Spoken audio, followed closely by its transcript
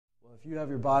If you have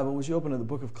your Bible, would you open to the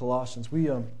book of Colossians?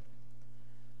 There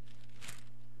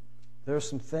are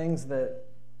some things that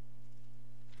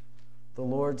the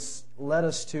Lord's led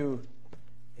us to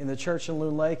in the church in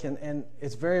Loon Lake, and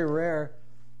it's very rare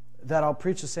that I'll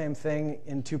preach the same thing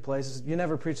in two places. You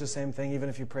never preach the same thing, even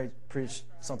if you preach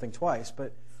something twice.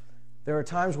 But there are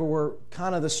times where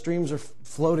the streams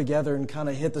flow together and kind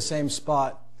of hit the same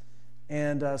spot.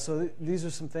 And so these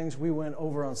are some things we went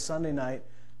over on Sunday night.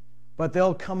 But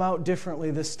they'll come out differently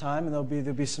this time, and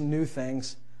there'll be some new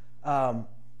things.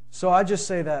 So I just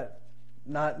say that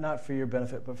not for your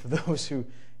benefit, but for those who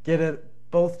get it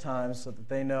both times, so that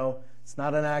they know it's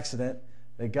not an accident,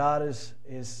 that God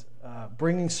is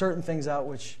bringing certain things out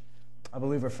which I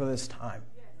believe are for this time.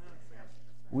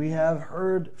 We have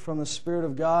heard from the Spirit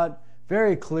of God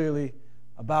very clearly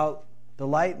about the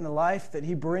light and the life that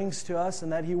He brings to us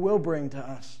and that He will bring to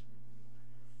us.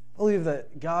 I believe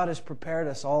that God has prepared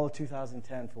us all of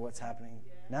 2010 for what's happening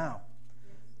now.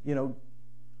 You know,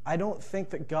 I don't think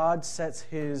that God sets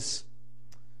His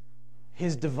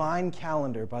divine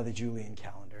calendar by the Julian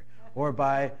calendar or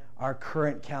by our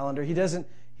current calendar. He doesn't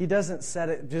set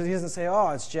it. He doesn't say, "Oh,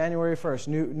 it's January 1st,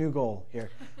 new goal here.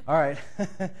 All right,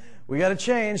 we got to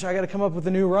change. I got to come up with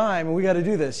a new rhyme, and we got to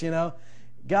do this." You know,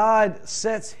 God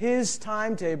sets His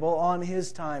timetable on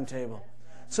His timetable.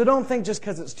 So don't think just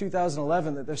because it's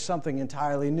 2011 that there's something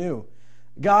entirely new.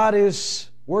 God is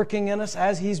working in us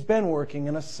as He's been working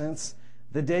in us since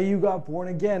the day you got born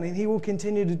again, and He will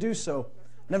continue to do so.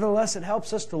 Nevertheless, it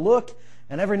helps us to look,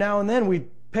 and every now and then we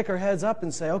pick our heads up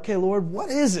and say, "Okay, Lord, what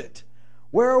is it?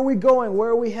 Where are we going?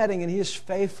 Where are we heading?" And He is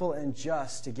faithful and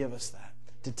just to give us that,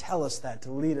 to tell us that,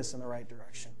 to lead us in the right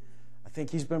direction. I think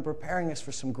He's been preparing us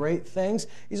for some great things.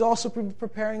 He's also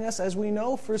preparing us, as we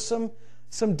know, for some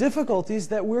difficulties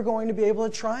that we're going to be able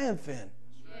to triumph in.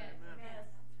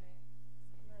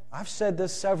 I've said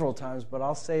this several times, but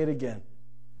I'll say it again,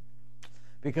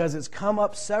 because it's come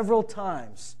up several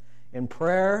times in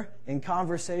prayer, in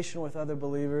conversation with other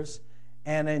believers,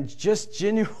 and in just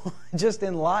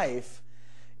in life,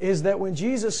 is that when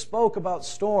Jesus spoke about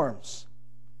storms,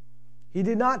 He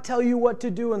did not tell you what to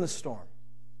do in the storm.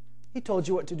 He told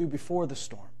you what to do before the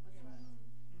storm.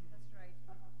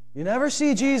 You never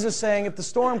see Jesus saying, "If the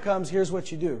storm comes, here's what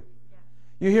you do."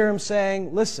 You hear Him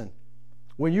saying, "Listen,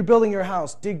 when you're building your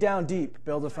house, dig down deep,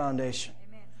 build a foundation."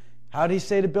 How did He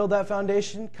say to build that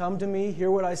foundation? Come to me,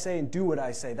 hear what I say, and do what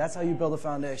I say. That's how you build a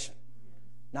foundation.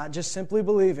 Not just simply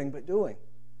believing, but doing.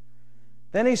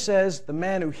 Then He says, the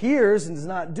man who hears and does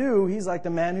not do, he's like the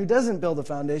man who doesn't build a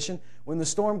foundation. When the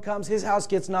storm comes, his house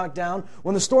gets knocked down.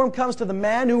 When the storm comes to the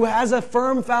man who has a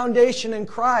firm foundation in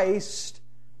Christ,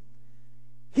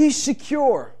 he's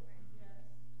secure.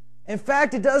 In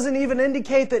fact, it doesn't even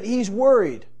indicate that he's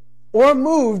worried or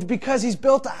moved because he's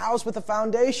built a house with a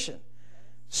foundation.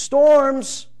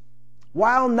 Storms,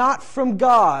 while not from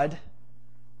God,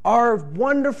 are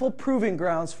wonderful proving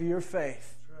grounds for your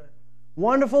faith.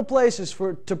 Wonderful places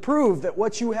to prove that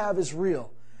what you have is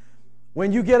real.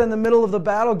 When you get in the middle of the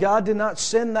battle, God did not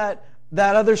send that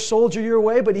other soldier your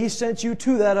way, but He sent you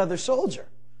to that other soldier.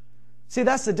 See,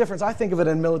 that's the difference. I think of it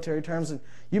in military terms, and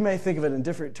you may think of it in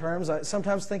different terms. I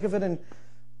sometimes think of it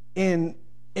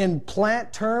in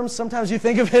plant terms. Sometimes you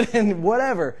think of it in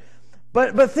whatever.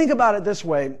 But think about it this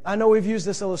way. I know we've used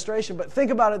this illustration, but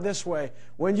think about it this way.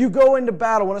 When you go into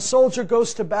battle, when a soldier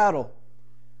goes to battle,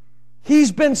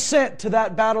 he's been sent to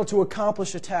that battle to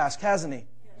accomplish a task, hasn't he?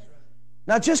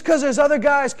 Now, just because there's other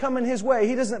guys coming his way,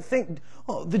 he doesn't think,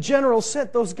 "Oh, the general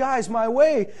sent those guys my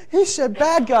way. He sent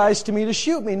bad guys to me to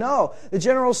shoot me." No, the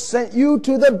general sent you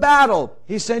to the battle.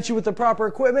 He sent you with the proper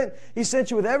equipment. He sent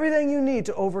you with everything you need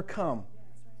to overcome.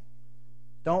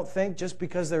 Don't think just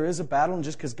because there is a battle and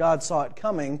just because God saw it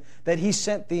coming that He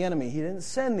sent the enemy. He didn't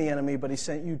send the enemy, but He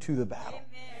sent you to the battle.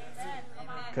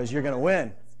 Because you're going to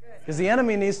win. Because the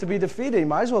enemy needs to be defeated. He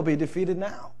might as well be defeated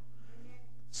now.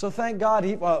 So thank God,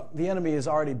 the enemy has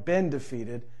already been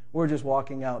defeated. We're just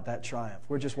walking out that triumph.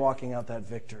 We're just walking out that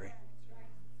victory.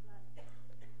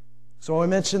 So I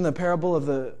mentioned the parable of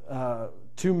the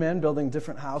two men building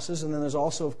different houses. And then there's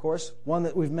also, of course, one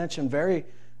that we've mentioned very,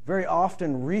 very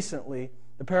often recently,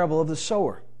 the parable of the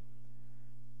sower.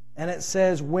 And it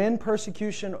says, when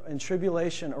persecution and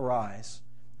tribulation arise,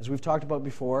 as we've talked about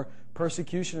before,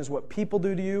 persecution is what people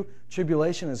do to you.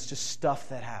 Tribulation is just stuff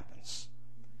that happens.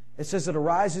 It says it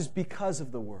arises because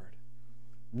of the Word,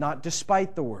 not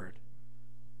despite the Word.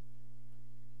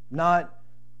 Not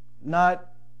a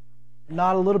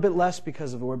little bit less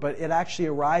because of the Word, but it actually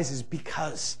arises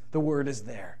because the Word is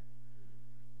there.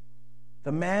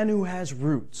 The man who has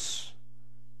roots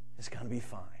is going to be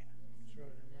fine.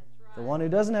 The one who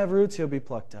doesn't have roots, he'll be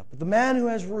plucked up. But the man who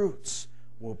has roots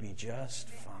will be just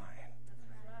fine.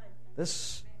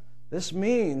 This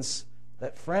means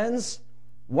that, friends,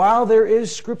 while there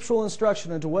is scriptural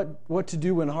instruction into what to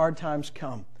do when hard times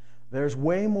come, there's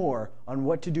way more on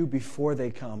what to do before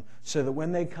they come, so that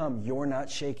when they come, you're not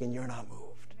shaken, you're not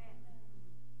moved.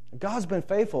 God's been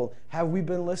faithful. Have we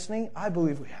been listening? I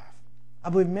believe we have. I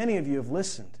believe many of you have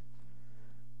listened.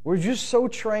 We're just so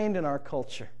trained in our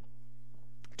culture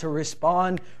to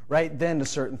respond right then to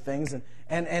certain things.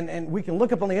 And we can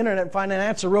look up on the internet and find an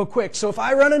answer real quick. So if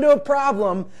I run into a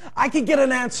problem, I can get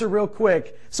an answer real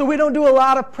quick. So we don't do a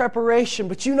lot of preparation,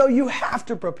 but you have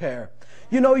to prepare.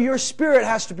 Your spirit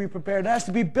has to be prepared. It has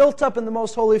to be built up in the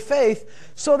most holy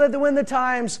faith, so that when the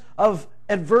times of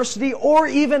adversity or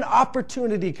even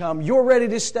opportunity come, you're ready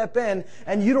to step in,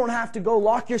 and you don't have to go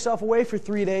lock yourself away for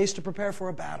 3 days to prepare for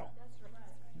a battle.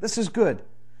 This is good.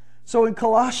 So in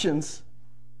Colossians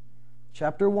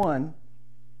chapter 1,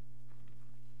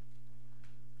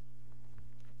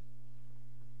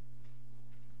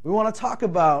 we want to talk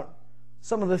about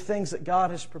some of the things that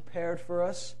God has prepared for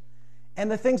us and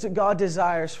the things that God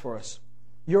desires for us.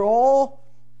 You're all,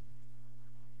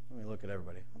 let me look at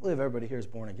everybody. I believe everybody here is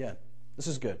born again. This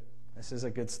is good. This is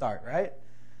a good start, right?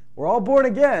 We're all born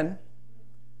again,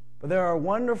 but there are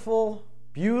wonderful,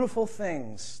 beautiful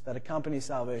things that accompany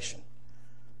salvation.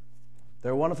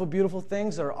 There are wonderful, beautiful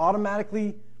things that are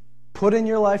automatically put in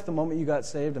your life the moment you got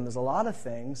saved, and there's a lot of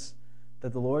things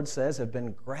that the Lord says have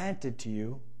been granted to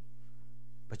you,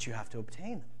 but you have to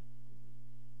obtain them.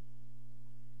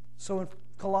 So in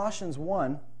Colossians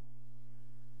 1,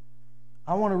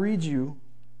 I want to read you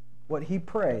what he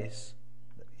prays,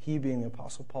 he being the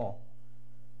Apostle Paul.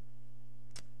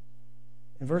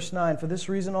 In verse 9, for this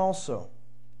reason also,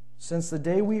 since the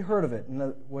day we heard of it,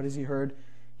 and what has he heard?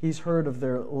 He's heard of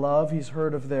their love, he's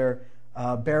heard of their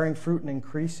bearing fruit and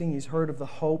increasing, he's heard of the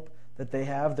hope that they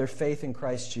have, their faith in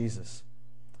Christ Jesus.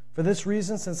 For this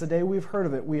reason, since the day we've heard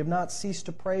of it, we have not ceased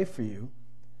to pray for you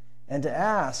and to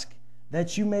ask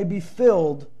that you may be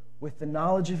filled with the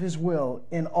knowledge of his will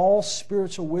in all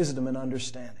spiritual wisdom and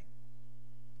understanding.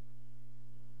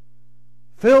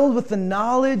 Filled with the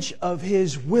knowledge of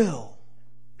his will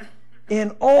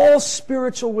in all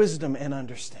spiritual wisdom and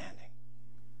understanding.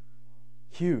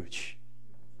 Huge.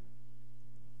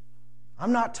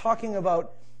 I'm not talking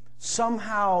about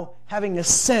somehow having a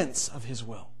sense of his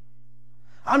will.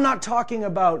 I'm not talking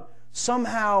about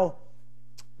somehow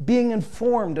being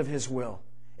informed of his will.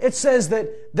 It says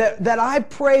that I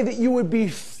pray that you would be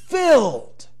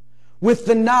filled with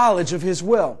the knowledge of his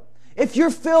will. If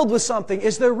you're filled with something,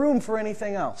 is there room for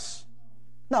anything else?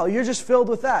 No, you're just filled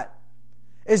with that.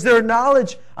 Is there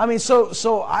knowledge? I mean,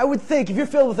 so I would think if you're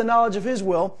filled with the knowledge of his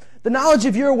will, the knowledge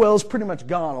of your will is pretty much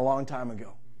gone a long time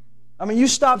ago. I mean, you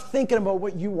stopped thinking about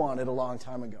what you wanted a long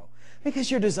time ago,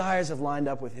 because your desires have lined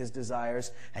up with his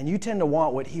desires, and you tend to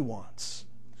want what he wants.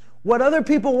 What other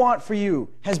people want for you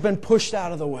has been pushed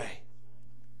out of the way.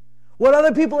 What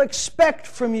other people expect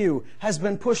from you has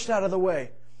been pushed out of the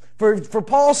way. For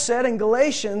Paul said in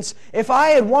Galatians, if I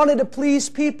had wanted to please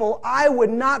people, I would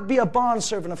not be a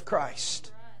bondservant of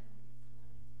Christ.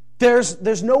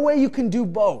 There's no way you can do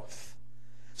both.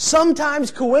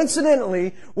 Sometimes,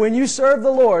 coincidentally, when you serve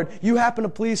the Lord, you happen to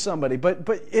please somebody. But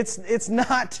it's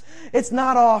not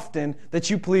often that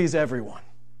you please everyone.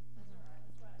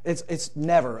 It's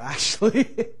never, actually.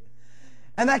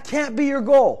 And that can't be your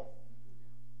goal.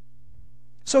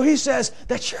 So he says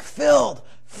that you're filled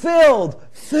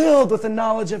with the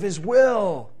knowledge of his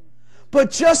will. But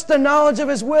just the knowledge of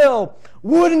his will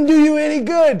wouldn't do you any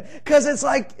good, because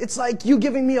it's like you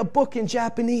giving me a book in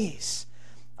Japanese.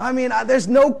 I mean, there's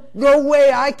no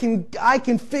way I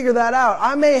can figure that out.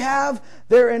 I may have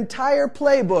their entire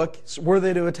playbook. Were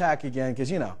they to attack again?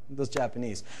 Because, those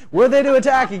Japanese. Were they to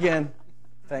attack again?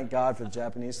 Thank God for the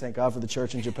Japanese. Thank God for the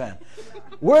church in Japan.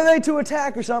 Were they to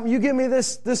attack or something, you give me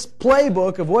this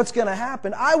playbook of what's going to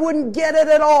happen, I wouldn't get it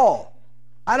at all.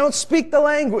 I don't speak the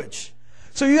language.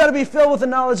 So you got to be filled with the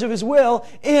knowledge of his will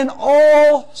in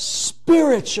all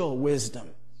spiritual wisdom.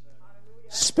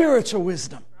 Spiritual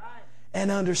wisdom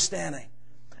and understanding.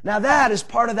 Now that is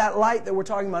part of that light that we're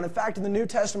talking about. In fact, in the New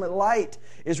Testament, light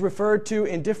is referred to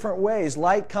in different ways.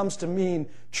 Light comes to mean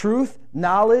truth,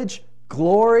 knowledge,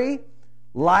 glory,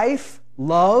 life,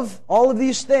 love. All of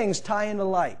these things tie into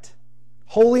light.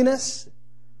 Holiness.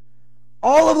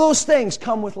 All of those things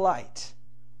come with light.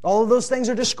 All of those things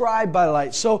are described by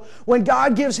light. So when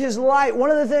God gives his light, one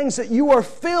of the things that you are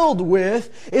filled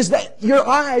with is that your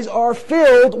eyes are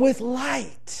filled with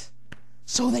light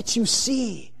so that you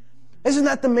see. Isn't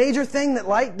that the major thing that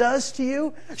light does to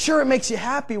you? Sure, it makes you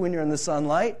happy when you're in the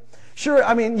sunlight. Sure,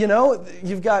 I mean,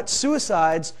 you've got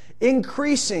suicides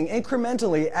increasing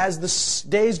incrementally as the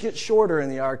days get shorter in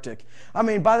the Arctic. I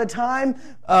mean, by the time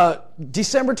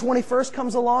December 21st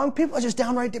comes along, people are just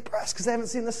downright depressed because they haven't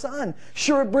seen the sun.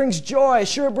 Sure, it brings joy.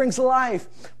 Sure, it brings life.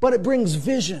 But it brings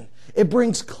vision. It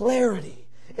brings clarity.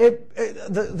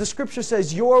 The Scripture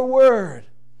says, your word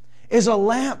is a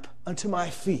lamp unto my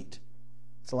feet.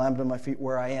 It's a lamp unto my feet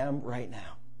where I am right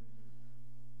now.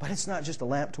 But it's not just a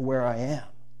lamp to where I am.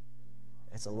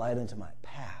 It's a light unto my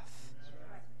path.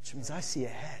 Which means I see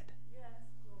ahead.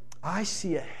 I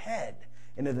see ahead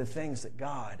into the things that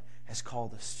God has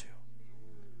called us to.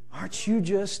 Aren't you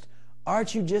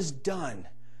just done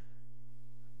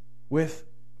with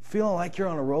feeling like you're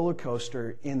on a roller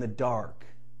coaster in the dark,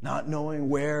 not knowing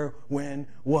where, when,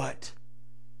 what?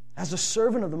 As a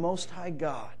servant of the Most High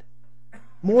God,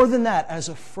 more than that, as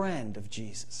a friend of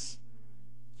Jesus,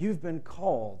 you've been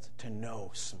called to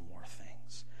know some more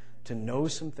things, to know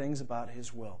some things about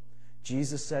His will.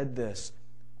 Jesus said this,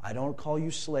 I don't call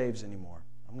you slaves anymore.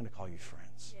 I'm going to call you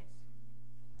friends. Yes.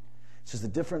 He says the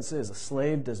difference is a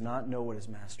slave does not know what his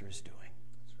master is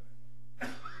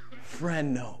doing.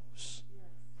 Friend knows.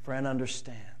 Friend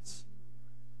understands.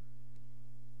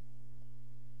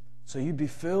 So you'd be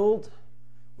filled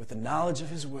with the knowledge of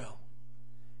His will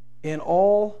in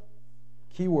all,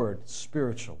 keyword,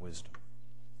 spiritual wisdom.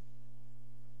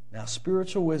 Now,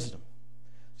 spiritual wisdom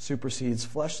supersedes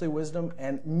fleshly wisdom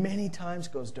and many times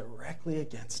goes directly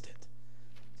against it.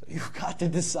 So you've got to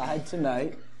decide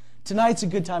tonight. Tonight's a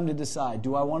good time to decide.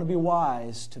 Do I want to be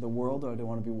wise to the world or do I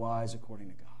want to be wise according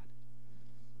to God?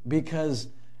 Because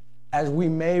as we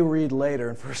may read later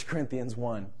in 1 Corinthians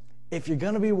 1, if you're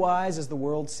going to be wise as the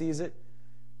world sees it,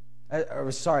 if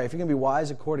you're going to be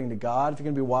wise according to God, if you're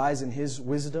going to be wise in His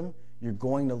wisdom, you're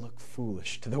going to look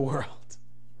foolish to the world.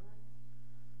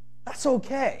 That's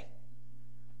okay.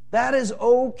 That is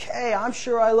okay. I'm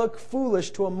sure I look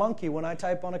foolish to a monkey when I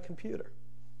type on a computer.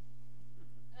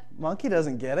 Monkey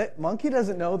doesn't get it. Monkey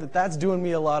doesn't know that that's doing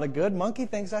me a lot of good. Monkey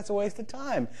thinks that's a waste of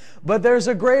time. But there's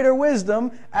a greater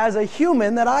wisdom as a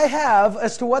human that I have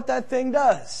as to what that thing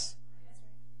does.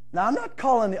 Now, I'm not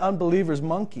calling the unbelievers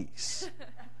monkeys.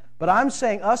 But I'm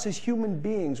saying us as human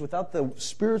beings, without the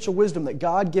spiritual wisdom that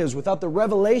God gives, without the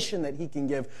revelation that He can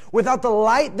give, without the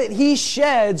light that He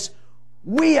sheds,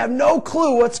 we have no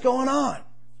clue what's going on.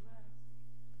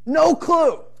 No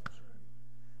clue.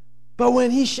 But when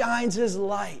He shines His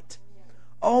light,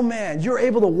 oh man, you're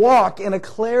able to walk in a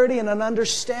clarity and an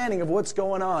understanding of what's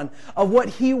going on, of what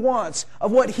He wants,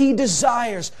 of what He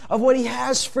desires, of what He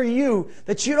has for you,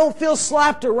 that you don't feel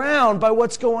slapped around by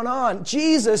what's going on.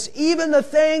 Jesus, even the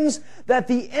things that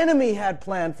the enemy had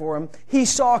planned for Him, He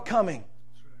saw coming.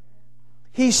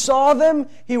 He saw them.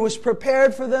 He was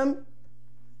prepared for them.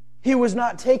 He was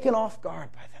not taken off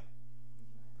guard by them.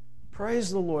 Praise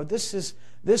the Lord. This is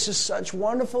such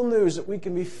wonderful news that we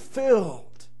can be filled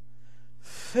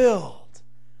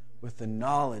with the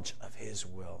knowledge of His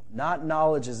will. Not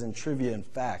knowledge as in trivia and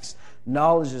facts.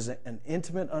 Knowledge is an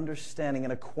intimate understanding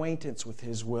and acquaintance with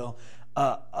His will.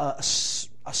 A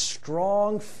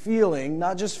strong feeling,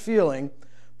 not just feeling,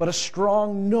 but a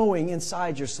strong knowing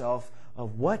inside yourself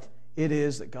of what it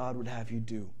is that God would have you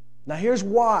do. Now here's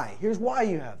why. Here's why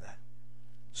you have that.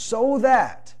 So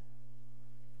that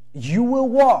you will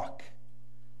walk.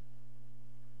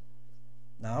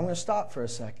 Now I'm going to stop for a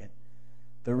second.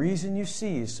 The reason you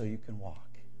see is so you can walk.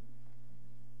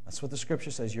 That's what the Scripture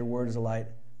says. Your word is a light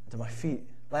unto my feet,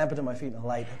 lamp unto my feet, and a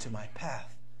light unto my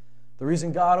path. The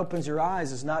reason God opens your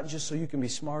eyes is not just so you can be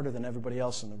smarter than everybody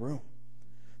else in the room.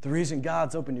 The reason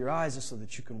God's opened your eyes is so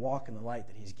that you can walk in the light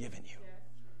that He's given you.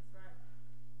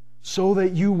 So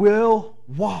that you will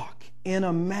walk in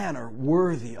a manner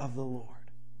worthy of the Lord.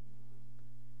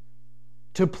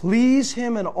 To please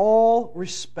Him in all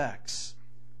respects.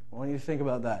 I want you to think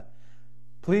about that.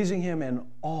 Pleasing Him in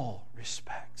all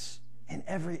respects. In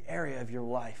every area of your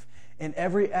life. In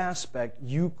every aspect,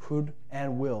 you could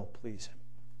and will please Him.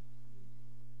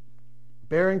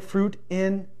 Bearing fruit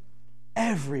in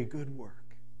every good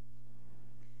work.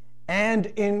 And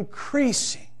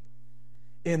increasing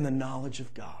in the knowledge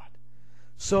of God.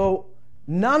 So,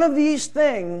 none of these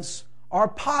things are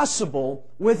possible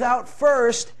without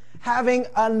first having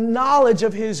a knowledge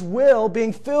of His will,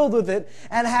 being filled with it,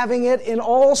 and having it in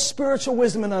all spiritual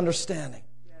wisdom and understanding.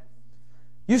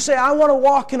 You say, I want to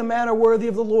walk in a manner worthy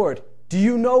of the Lord. Do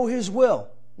you know His will?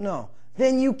 No.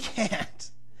 Then you can't.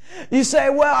 You say,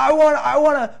 well, I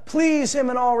want to please Him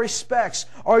in all respects.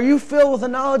 Are you filled with the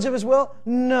knowledge of His will?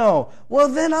 No. Well,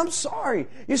 then I'm sorry.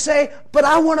 You say, but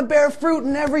I want to bear fruit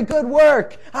in every good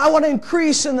work. I want to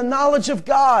increase in the knowledge of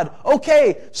God.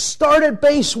 Okay, start at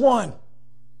base 1.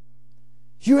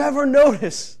 You ever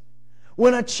notice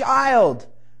when a child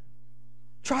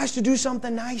tries to do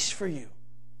something nice for you?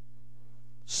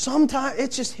 Sometimes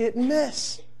it's just hit and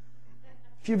miss.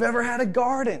 If you've ever had a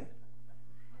garden,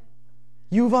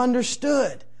 you've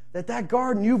understood that that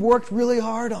garden you've worked really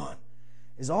hard on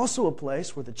is also a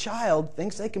place where the child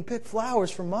thinks they can pick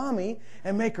flowers for mommy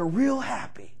and make her real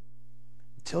happy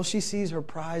until she sees her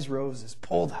prize roses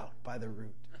pulled out by the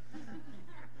root.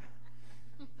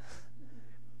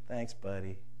 Thanks,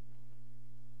 buddy.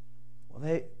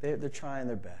 Well, they're trying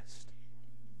their best.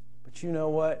 But you know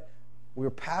what? We're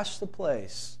past the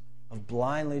place of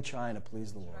blindly trying to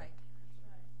please the Lord.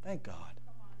 Thank God.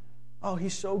 Oh,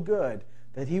 He's so good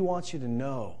that He wants you to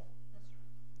know.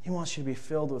 He wants you to be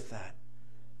filled with that.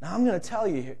 Now, I'm going to tell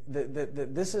you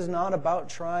that this is not about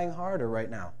trying harder right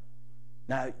now.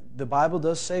 Now, the Bible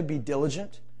does say be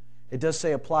diligent. It does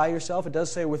say apply yourself. It does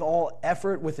say with all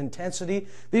effort, with intensity.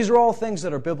 These are all things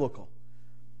that are biblical.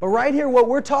 But right here, what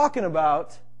we're talking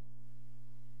about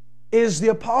is the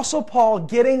Apostle Paul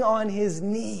getting on his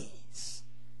knees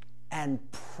and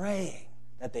praying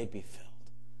that they'd be filled.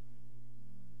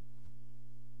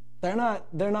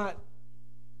 They're not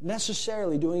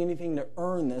necessarily doing anything to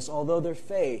earn this, although their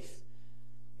faith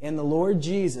in the Lord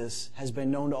Jesus has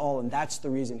been known to all, and that's the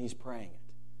reason he's praying it.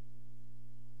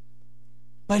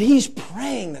 But he's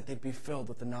praying that they'd be filled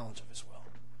with the knowledge of His will.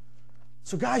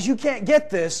 So guys, you can't get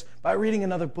this by reading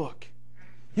another book.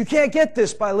 You can't get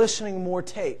this by listening to more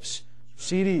tapes,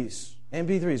 CDs,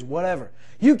 MP3s, whatever.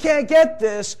 You can't get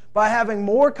this by having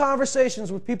more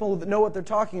conversations with people that know what they're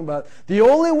talking about. The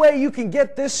only way you can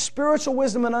get this spiritual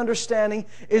wisdom and understanding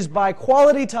is by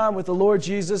quality time with the Lord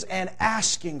Jesus and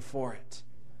asking for it.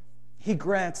 He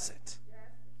grants it.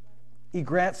 He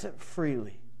grants it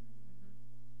freely.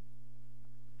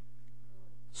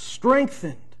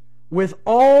 Strengthened with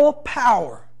all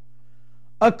power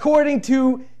according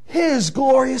to His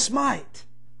glorious might.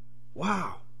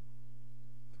 Wow.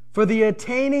 For the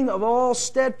attaining of all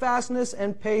steadfastness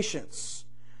and patience,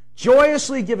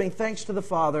 joyously giving thanks to the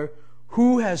Father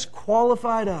who has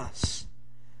qualified us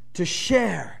to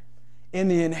share in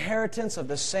the inheritance of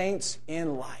the saints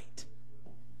in light.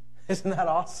 Isn't that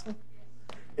awesome?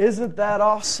 Isn't that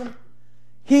awesome?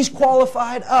 He's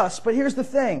qualified us. But here's the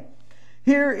thing.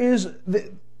 Here is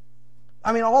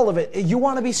all of it. You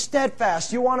want to be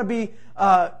steadfast. You want to be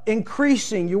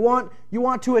increasing. You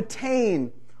want to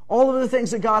attain all of the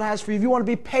things that God has for you. You want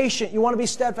to be patient. You want to be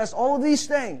steadfast. All of these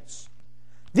things.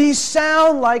 These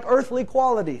sound like earthly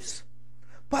qualities,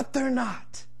 but they're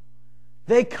not.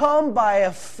 They come by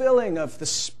a filling of the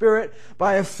Spirit,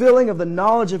 by a filling of the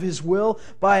knowledge of His will,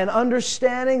 by an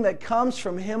understanding that comes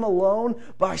from Him alone,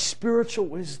 by spiritual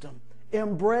wisdom.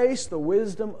 Embrace the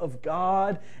wisdom of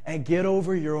God and get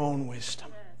over your own wisdom.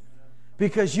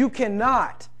 Because you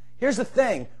cannot. Here's the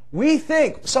thing. We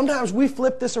think, sometimes we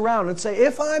flip this around and say,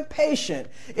 if I'm patient,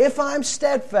 if I'm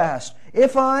steadfast,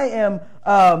 if I'm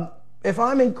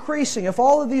increasing, if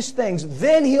all of these things,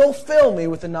 then He'll fill me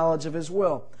with the knowledge of His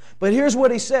will. But here's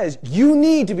what He says. You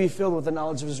need to be filled with the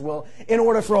knowledge of His will in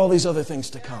order for all these other things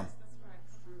to come.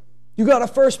 You got to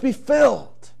first be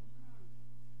filled.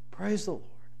 Praise the Lord.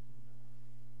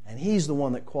 And He's the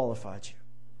one that qualified you.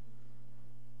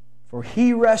 For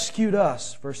He rescued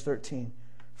us, verse 13,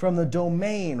 from the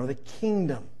domain or the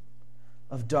kingdom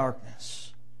of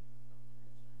darkness,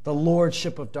 the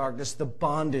lordship of darkness, the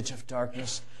bondage of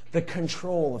darkness, the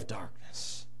control of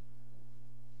darkness,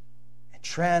 and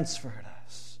transferred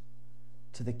us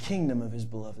to the kingdom of His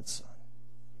beloved Son,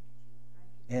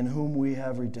 in whom we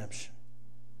have redemption,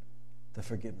 the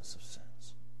forgiveness of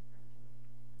sins.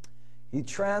 He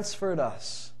transferred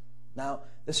us. Now,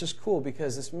 this is cool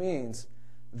because this means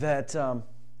that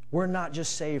we're not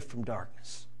just saved from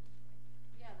darkness.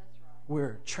 Yeah, that's right.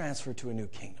 We're transferred to a new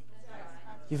kingdom.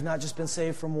 You've not just been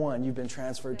saved from one, you've been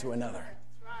transferred to another.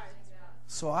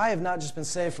 So I have not just been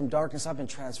saved from darkness, I've been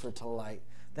transferred to light.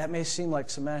 That may seem like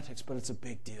semantics, but it's a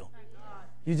big deal.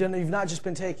 You've not just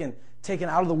been taken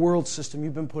out of the world system,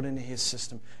 you've been put into His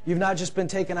system. You've not just been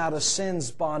taken out of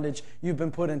sin's bondage, you've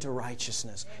been put into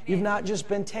righteousness. You've not just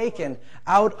been taken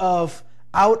out of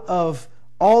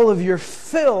all of your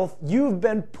filth, you've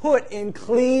been put in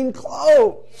clean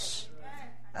clothes.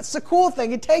 That's the cool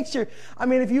thing. It takes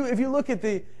if you look at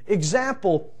the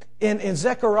example in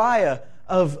Zechariah,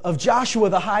 of Joshua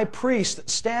the high priest that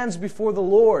stands before the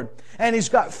Lord. And he's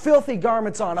got filthy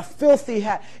garments on, a filthy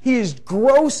hat. He is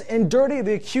gross and dirty,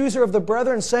 the accuser of the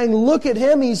brethren, saying, look at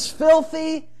him, he's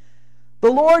filthy.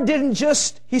 The Lord didn't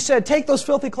just, He said, take those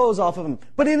filthy clothes off of him.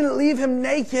 But He didn't leave him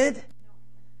naked.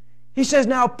 He says,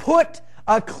 now put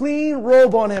a clean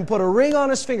robe on him, put a ring on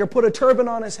his finger, put a turban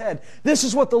on his head. This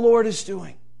is what the Lord is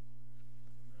doing.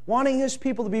 Wanting His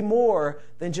people to be more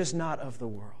than just not of the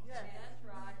world.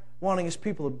 Wanting His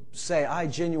people to say, I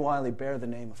genuinely bear the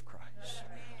name of Christ.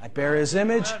 I bear His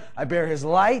image. I bear His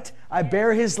light. I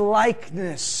bear His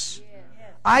likeness.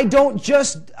 I don't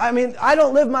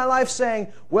live my life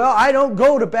saying, well, I don't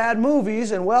go to bad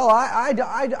movies, and well, I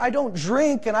don't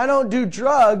drink, and I don't do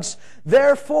drugs.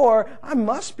 Therefore, I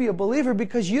must be a believer,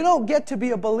 because you don't get to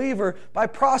be a believer by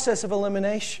process of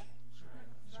elimination.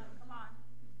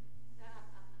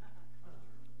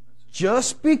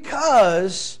 Just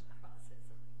because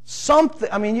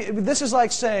this is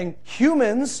like saying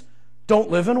humans don't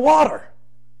live in water.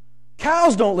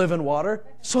 Cows don't live in water,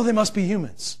 so they must be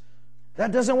humans.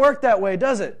 That doesn't work that way,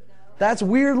 does it? That's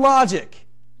weird logic.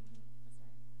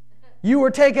 You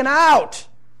were taken out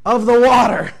of the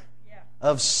water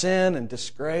of sin and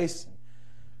disgrace and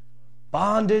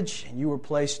bondage, and you were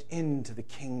placed into the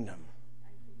kingdom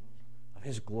of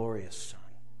His glorious Son.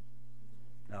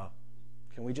 Now,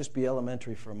 can we just be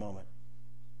elementary for a moment?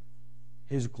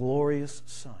 His glorious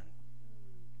Son.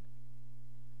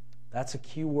 That's a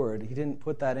key word. He didn't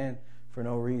put that in for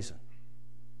no reason.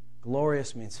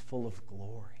 Glorious means full of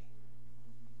glory.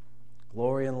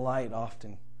 Glory and light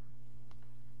often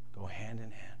go hand in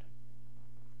hand.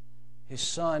 His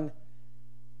Son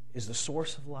is the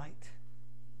source of light,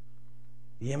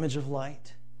 the image of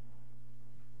light,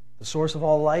 the source of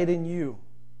all light in you.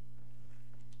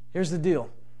 Here's the deal.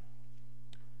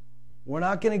 We're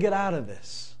not going to get out of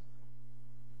this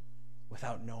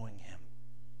without knowing Him.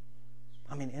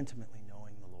 Intimately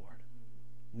knowing the Lord.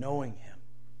 Knowing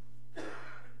Him.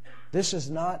 This is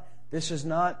not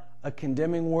a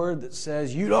condemning word that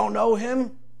says, you don't know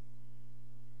Him.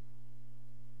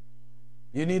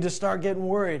 You need to start getting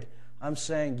worried. I'm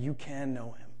saying you can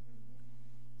know Him.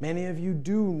 Many of you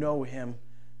do know Him.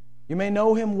 You may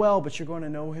know Him well, but you're going to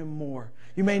know Him more.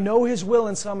 You may know His will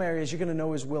in some areas. You're going to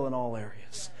know His will in all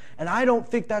areas. And I don't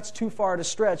think that's too far to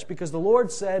stretch, because the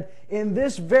Lord said in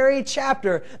this very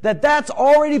chapter that that's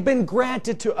already been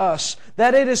granted to us.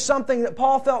 That it is something that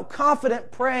Paul felt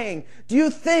confident praying. Do you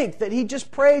think that he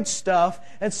just prayed stuff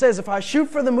and says, if I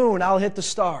shoot for the moon, I'll hit the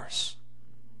stars?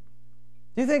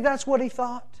 Do you think that's what he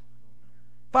thought?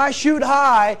 If I shoot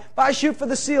high, if I shoot for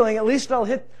the ceiling, at least I'll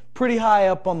hit pretty high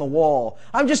up on the wall.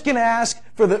 I'm just going to ask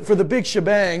for the big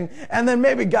shebang, and then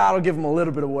maybe God will give him a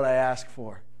little bit of what I ask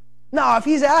for. Now, if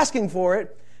he's asking for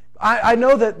it, I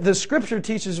know that the Scripture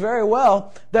teaches very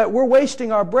well that we're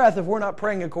wasting our breath if we're not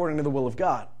praying according to the will of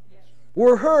God.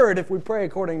 We're heard if we pray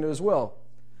according to His will.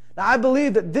 Now, I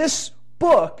believe that this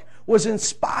book was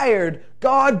inspired,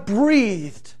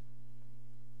 God-breathed,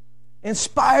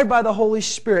 inspired by the Holy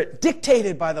Spirit,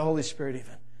 dictated by the Holy Spirit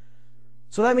even.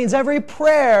 So that means every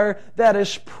prayer that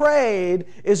is prayed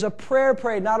is a prayer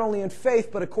prayed not only in faith,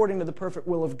 but according to the perfect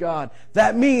will of God.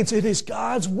 That means it is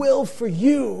God's will for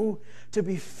you to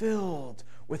be filled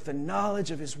with the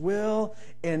knowledge of His will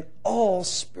in all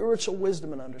spiritual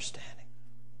wisdom and understanding.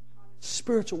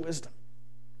 Spiritual wisdom.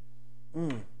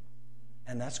 And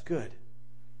that's good.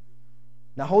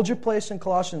 Now hold your place in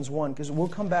Colossians 1, because we'll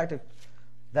come back to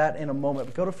that in a moment.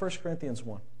 But go to 1 Corinthians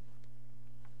 1.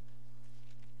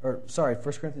 1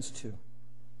 Corinthians 2. And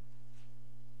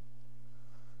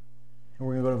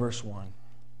we're going to go to verse 1.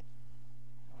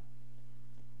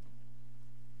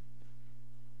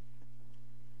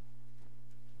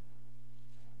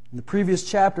 In the previous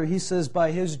chapter, he says,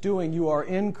 by His doing you are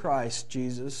in Christ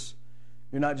Jesus.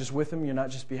 You're not just with Him, you're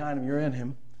not just behind Him, you're in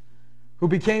Him. Who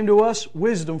became to us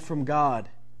wisdom from God,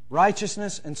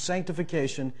 righteousness and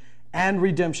sanctification and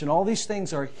redemption. All these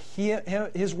things are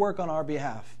His work on our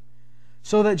behalf.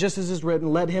 So that, just as is written,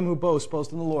 let him who boasts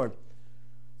boast in the Lord.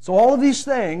 So all of these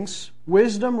things,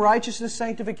 wisdom, righteousness,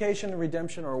 sanctification, and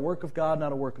redemption, are a work of God,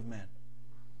 not a work of man.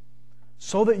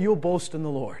 So that you'll boast in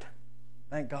the Lord.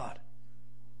 Thank God.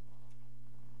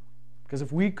 Because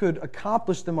if we could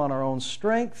accomplish them on our own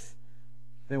strength,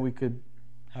 then we could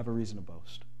have a reason to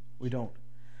boast. We don't.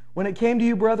 When it came to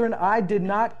you, brethren, I did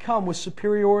not come with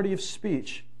superiority of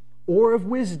speech or of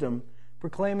wisdom,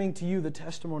 proclaiming to you the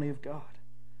testimony of God.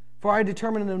 For I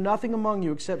determined to know nothing among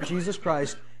you except Jesus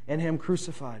Christ and Him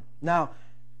crucified. Now,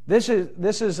 this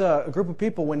is a group of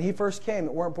people when He first came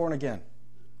that weren't born again.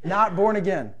 Not born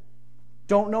again.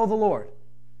 Don't know the Lord.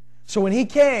 So when He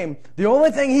came, the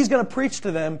only thing He's going to preach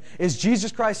to them is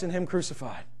Jesus Christ and Him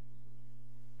crucified.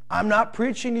 I'm not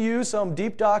preaching to you some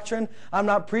deep doctrine. I'm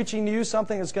not preaching to you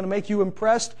something that's going to make you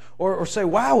impressed or say,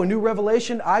 wow, a new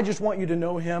revelation. I just want you to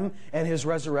know Him and His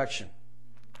resurrection.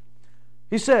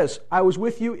 He says, I was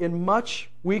with you in much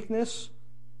weakness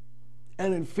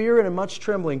and in fear and in much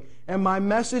trembling. And my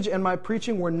message and my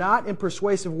preaching were not in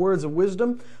persuasive words of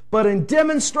wisdom, but in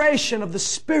demonstration of the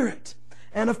Spirit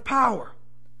and of power,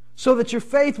 so that your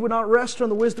faith would not rest on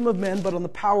the wisdom of men, but on the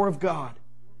power of God.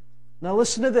 Now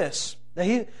listen to this.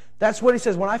 Now that's what He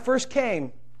says. When I first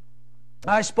came,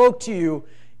 I spoke to you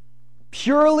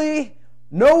purely,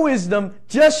 no wisdom,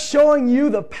 just showing you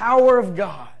the power of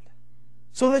God,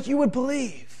 so that you would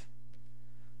believe.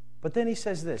 But then He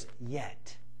says this,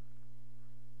 yet.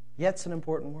 Yet's an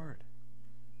important word.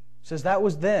 He says that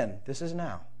was then, this is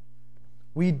now.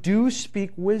 We do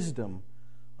speak wisdom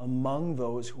among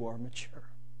those who are mature.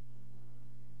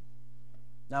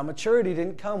 Now, maturity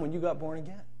didn't come when you got born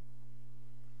again.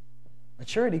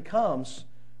 Maturity comes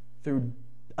through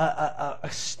a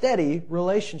steady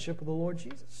relationship with the Lord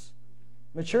Jesus.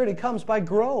 Maturity comes by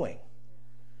growing.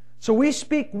 So we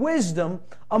speak wisdom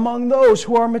among those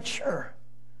who are mature.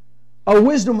 A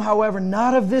wisdom, however,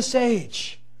 not of this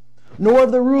age, nor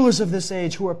of the rulers of this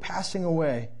age who are passing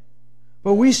away.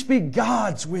 But we speak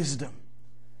God's wisdom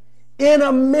in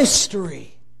a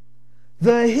mystery,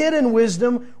 the hidden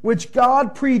wisdom which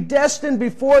God predestined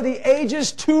before the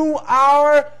ages to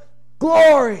our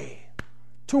glory,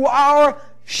 to our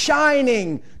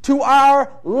shining, to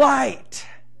our light.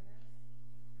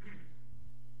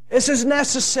 This is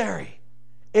necessary.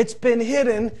 It's been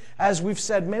hidden, as we've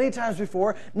said many times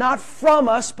before, not from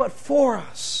us, but for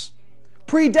us.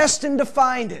 Predestined to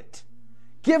find it.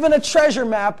 Given a treasure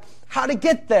map, how to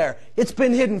get there. It's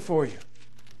been hidden for you.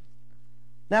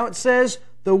 Now it says,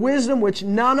 the wisdom which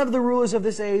none of the rulers of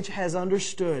this age has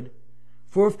understood.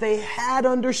 For if they had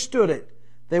understood it,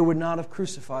 they would not have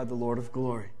crucified the Lord of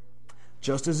glory.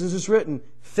 Just as it is written,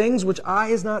 things which eye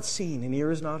has not seen and ear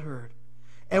has not heard,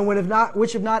 and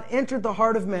which have not entered the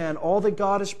heart of man, all that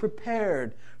God has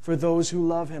prepared for those who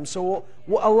love Him. So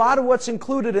a lot of what's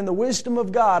included in the wisdom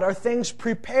of God are things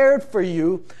prepared for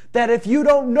you that if you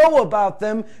don't know about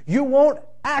them, you won't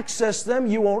access them,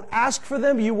 you won't ask for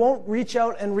them, you won't reach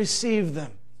out and receive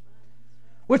them.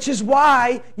 Which is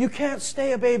why you can't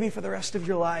stay a baby for the rest of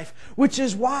your life. Which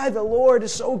is why the Lord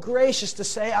is so gracious to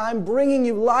say, I'm bringing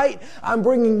you light, I'm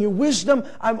bringing you wisdom,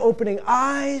 I'm opening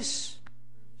eyes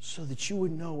so that you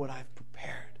would know what I've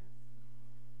prepared.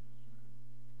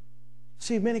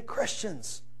 See, many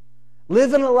Christians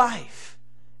live in a life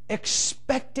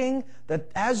expecting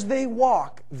that as they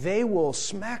walk, they will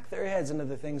smack their heads into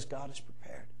the things God has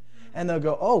prepared. And they'll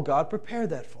go, oh, God prepared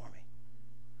that for me.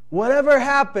 Whatever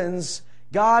happens,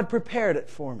 God prepared it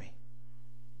for me.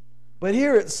 But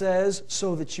here it says,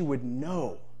 so that you would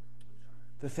know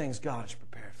the things God has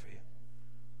prepared for you.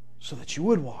 So that you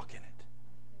would walk in it.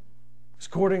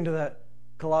 According to that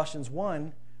Colossians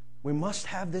 1, we must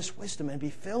have this wisdom and be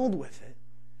filled with it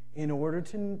in order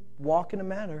to walk in a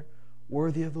manner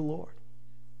worthy of the Lord.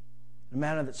 A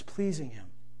manner that's pleasing Him,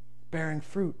 bearing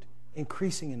fruit,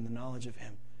 increasing in the knowledge of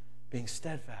Him, being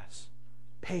steadfast,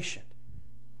 patient,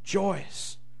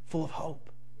 joyous, full of hope.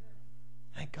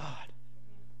 Thank God.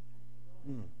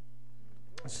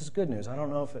 This is good news. I don't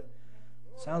know if it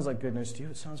sounds like good news to you.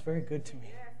 It sounds very good to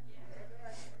me.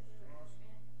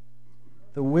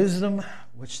 The wisdom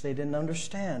which they didn't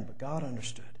understand, but God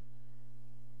understood.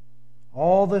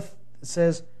 It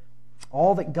says,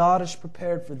 all that God has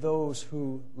prepared for those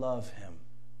who love Him.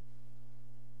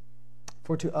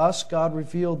 For to us God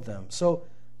revealed them. So,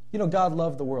 God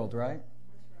loved the world, right?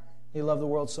 He loved the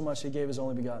world so much He gave His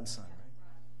only begotten Son. Right?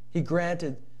 He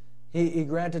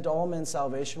granted to all men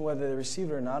salvation, whether they receive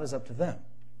it or not is up to them.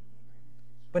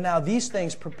 But now these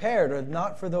things prepared are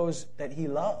not for those that He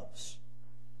loves,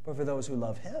 but for those who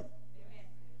love Him.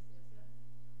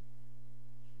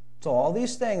 So all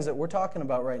these things that we're talking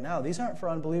about right now, these aren't for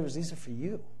unbelievers, these are for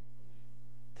you.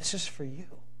 This is for you.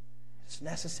 It's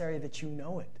necessary that you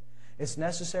know it. It's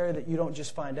necessary that you don't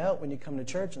just find out when you come to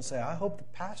church and say, I hope the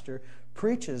pastor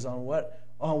preaches on what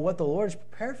the Lord has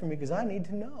prepared for me because I need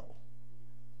to know.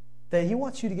 That He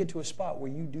wants you to get to a spot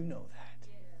where you do know that.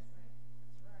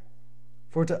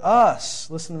 For to us,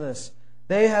 listen to this,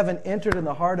 they haven't entered in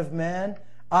the heart of man,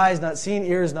 eyes not seen,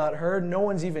 ears not heard. No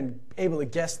one's even able to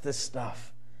guess this stuff.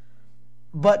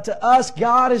 But to us,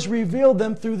 God has revealed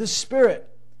them through the Spirit.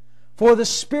 For the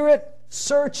Spirit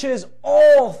searches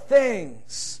all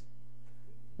things.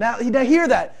 Now hear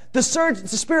that. The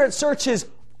Spirit searches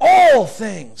all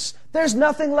things. There's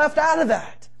nothing left out of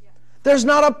that. There's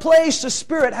not a place the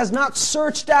Spirit has not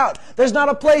searched out. There's not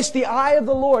a place the eye of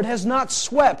the Lord has not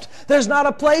swept. There's not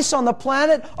a place on the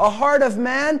planet, a heart of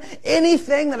man,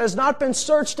 anything that has not been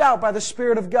searched out by the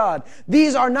Spirit of God.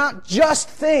 These are not just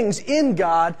things in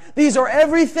God. These are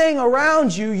everything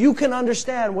around you. You can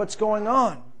understand what's going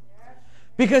on.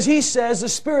 Because He says the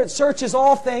Spirit searches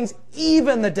all things,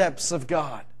 even the depths of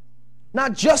God.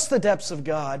 Not just the depths of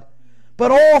God, but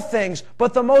all things.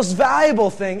 But the most valuable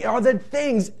thing are the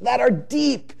things that are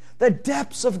deep, the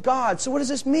depths of God. So what does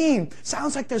this mean?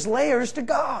 Sounds like there's layers to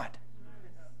God.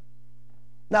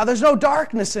 Now, there's no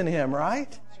darkness in Him,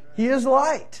 right? He is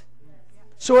light.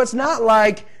 So it's not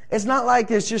like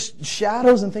there's just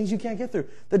shadows and things you can't get through.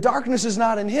 The darkness is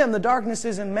not in Him. The darkness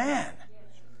is in man.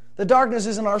 The darkness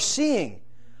is in our seeing.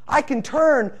 I can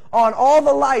turn on all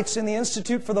the lights in the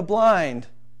Institute for the Blind.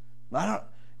 I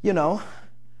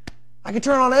could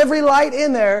turn on every light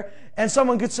in there, and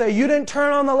someone could say, "You didn't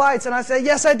turn on the lights." And I say,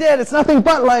 "Yes, I did. It's nothing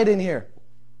but light in here."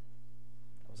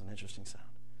 That was an interesting sound.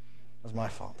 That was my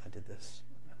fault. I did this.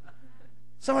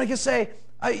 Somebody could say,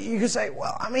 you could say,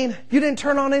 "Well, you didn't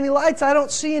turn on any lights. I don't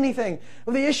see anything."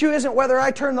 Well, the issue isn't whether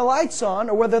I turn the lights on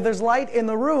or whether there's light in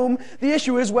the room. The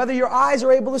issue is whether your eyes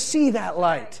are able to see that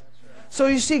light. So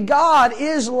you see, God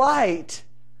is light,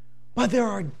 but there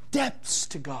are depths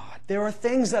to God. There are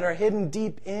things that are hidden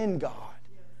deep in God,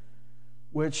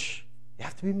 which you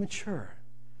have to be mature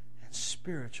and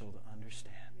spiritual to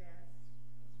understand.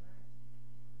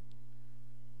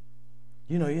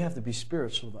 You have to be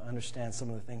spiritual to understand some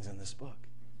of the things in this book.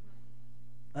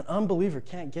 An unbeliever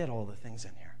can't get all the things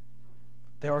in here.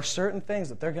 There are certain things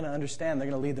that they're going to understand. They're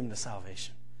going to lead them to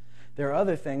salvation. There are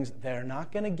other things they're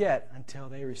not going to get until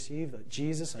they receive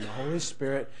Jesus and the Holy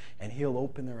Spirit, and He'll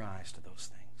open their eyes to those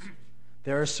things.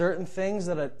 There are certain things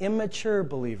that an immature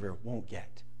believer won't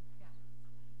get.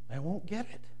 They won't get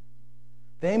it.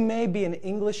 They may be an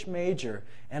English major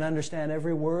and understand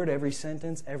every word, every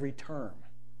sentence, every term,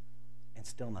 and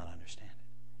still not understand it.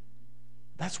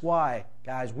 That's why,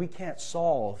 guys, we can't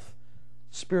solve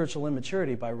spiritual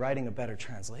immaturity by writing a better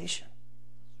translation.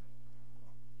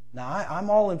 Now, I'm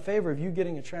all in favor of you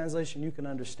getting a translation you can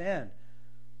understand,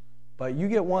 but you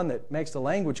get one that makes the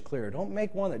language clear. Don't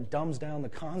make one that dumbs down the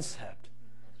concept.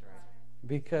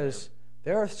 Because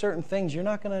there are certain things you're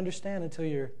not going to understand until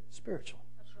you're spiritual.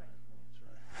 That's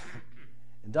right.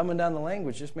 And dumbing down the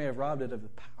language just may have robbed it of the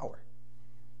power.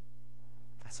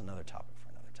 That's another topic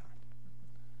for another time.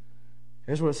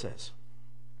 Here's what it says.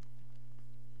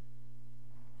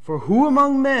 For who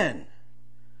among men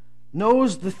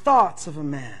knows the thoughts of a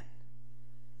man,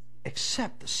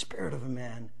 except the spirit of a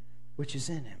man which is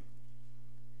in him?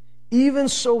 Even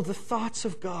so the thoughts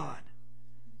of God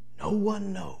no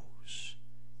one knows,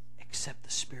 except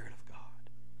the Spirit of God.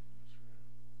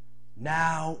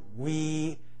 Now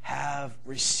we have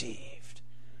received.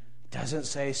 Doesn't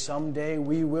say someday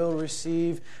we will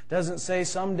receive. Doesn't say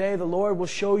someday the Lord will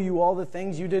show you all the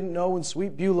things you didn't know in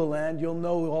sweet Beulah land. You'll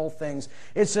know all things.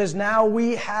 It says now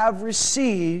we have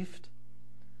received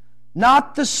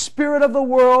not the spirit of the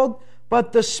world,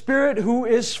 but the Spirit who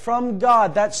is from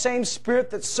God. That same Spirit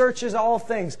that searches all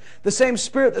things. The same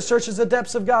Spirit that searches the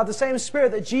depths of God. The same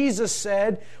Spirit that Jesus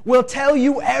said will tell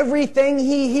you everything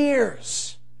He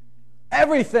hears.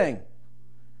 Everything.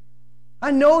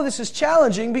 I know this is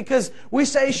challenging because we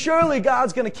say, surely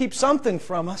God's going to keep something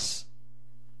from us.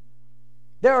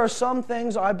 There are some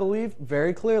things I believe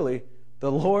very clearly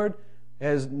the Lord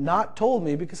has not told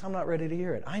me because I'm not ready to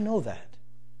hear it. I know that.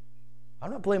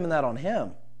 I'm not blaming that on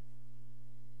Him.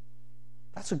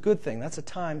 That's a good thing. That's a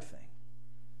time thing.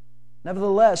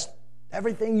 Nevertheless,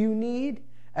 everything you need,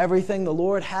 everything the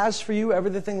Lord has for you,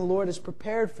 everything the Lord has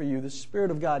prepared for you, the Spirit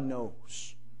of God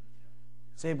knows.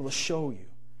 He's able to show you.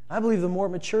 I believe the more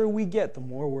mature we get, the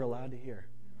more we're allowed to hear.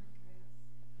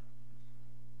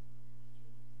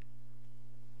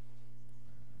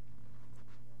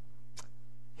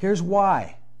 Here's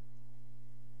why.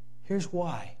 Here's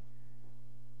why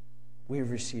we've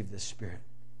received this Spirit.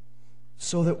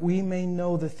 So that we may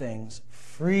know the things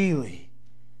freely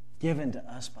given to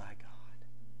us by God.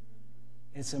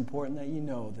 It's important that you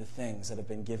know the things that have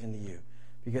been given to you.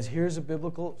 Because here's a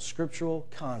biblical, scriptural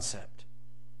concept.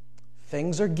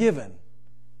 Things are given.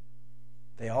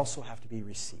 They also have to be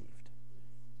received.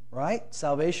 Right?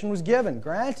 Salvation was given,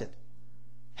 granted.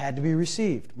 Had to be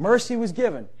received. Mercy was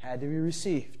given, had to be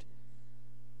received.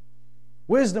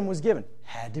 Wisdom was given,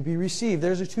 had to be received.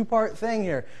 There's a two-part thing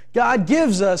here. God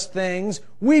gives us things,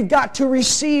 we've got to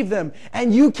receive them.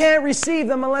 And you can't receive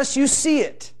them unless you see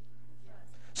it.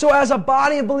 So as a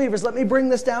body of believers, let me bring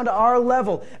this down to our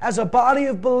level. As a body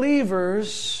of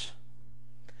believers,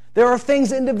 There are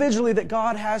things individually that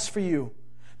God has for you.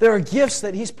 There are gifts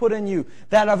that He's put in you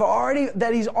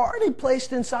that He's already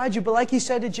placed inside you. But like He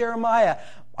said to Jeremiah,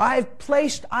 I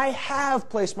have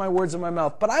placed my words in my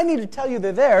mouth, but I need to tell you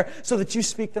they're there so that you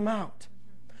speak them out.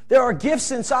 There are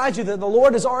gifts inside you that the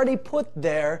Lord has already put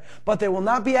there, but they will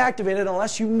not be activated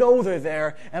unless you know they're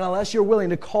there and unless you're willing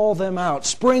to call them out.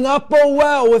 Spring up, O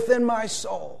well, within my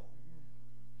soul.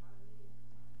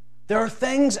 There are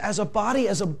things as a body,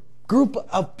 as a group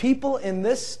of people in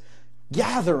this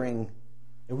gathering,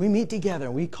 that we meet together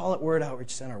and we call it Word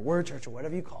Outreach Center, Word Church, or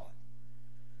whatever you call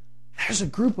it. There's a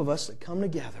group of us that come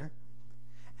together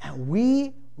and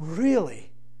we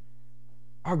really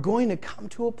are going to come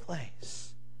to a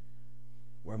place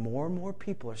where more and more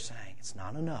people are saying it's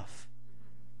not enough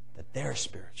that they're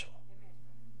spiritual.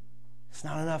 It's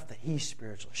not enough that he's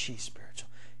spiritual, she's spiritual.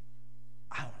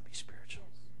 I want to be spiritual.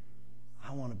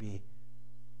 I want to be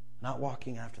not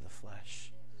walking after the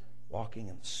flesh, walking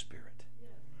in the Spirit,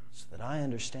 so that I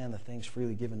understand the things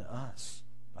freely given to us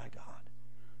by God.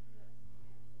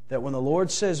 That when the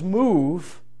Lord says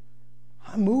move,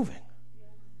 I'm moving.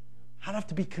 I don't have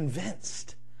to be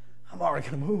convinced. I'm already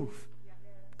going to move.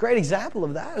 Great example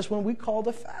of that is when we called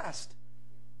a fast.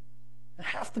 And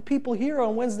half the people here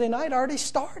on Wednesday night already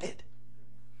started.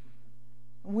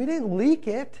 We didn't leak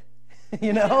it,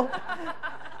 you know.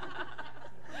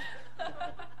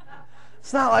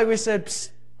 It's not like we said,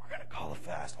 "Psst, we're going to call a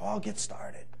fast. Oh, I'll get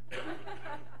started."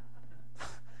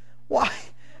 Why?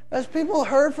 As people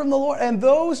heard from the Lord. And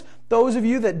those of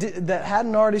you that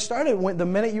hadn't already started, the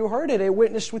minute you heard it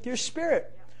witnessed with your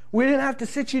spirit. We didn't have to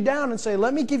sit you down and say,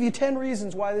 let me give you 10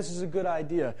 reasons why this is a good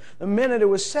idea. The minute it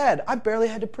was said, I barely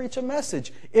had to preach a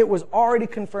message. It was already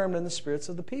confirmed in the spirits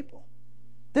of the people.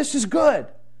 This is good.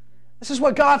 This is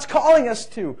what God's calling us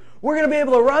to. We're going to be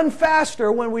able to run faster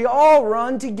when we all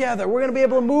run together. We're going to be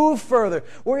able to move further.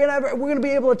 We're going to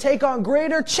be able to take on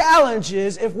greater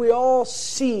challenges if we all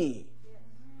see.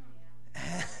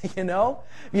 You know?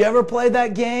 You ever played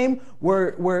that game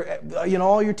where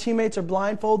all your teammates are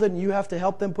blindfolded and you have to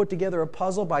help them put together a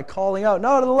puzzle by calling out,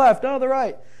 no to the left, no to the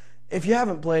right? If you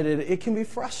haven't played it, it can be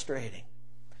frustrating.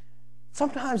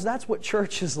 Sometimes that's what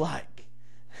church is like.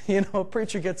 You know, a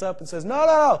preacher gets up and says,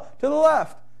 no, to the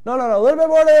left. No, a little bit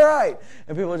more to the right.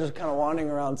 And people are just kind of wandering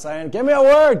around saying, give me a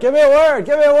word, give me a word,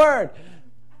 give me a word.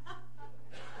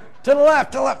 To the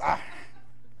left, to the left.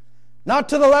 Not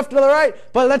to the left or the right,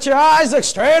 but let your eyes look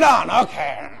straight on.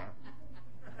 Okay.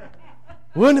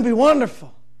 Wouldn't it be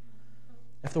wonderful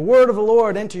if the word of the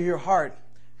Lord entered your heart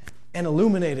and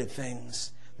illuminated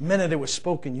things? The minute it was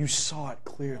spoken, you saw it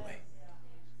clearly.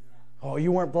 Oh,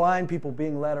 you weren't blind people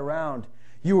being led around.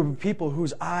 You were people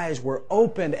whose eyes were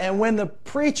opened. And when the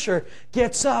preacher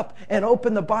gets up and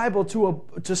opened the Bible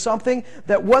to something,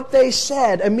 that what they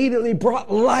said immediately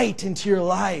brought light into your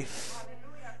life.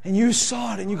 And you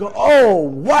saw it and you go, oh,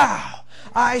 wow,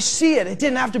 I see it. It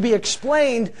didn't have to be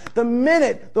explained. The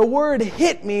minute the word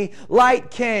hit me, light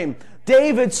came.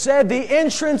 David said, the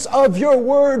entrance of your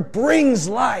word brings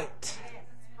light.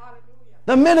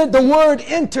 The minute the word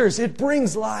enters, it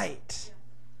brings light.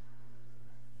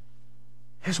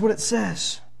 Here's what it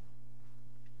says.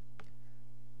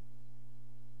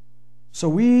 So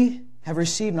we have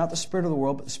received not the spirit of the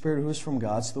world, but the Spirit who is from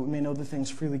God, so that we may know the things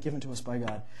freely given to us by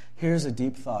God. Here's a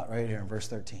deep thought right here in verse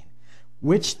 13.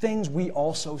 Which things we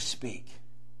also speak.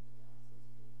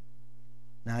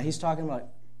 Now he's talking about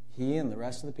he and the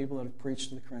rest of the people that have preached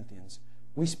to the Corinthians.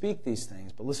 We speak these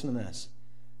things, but listen to this.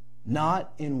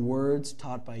 Not in words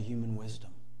taught by human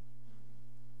wisdom,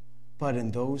 but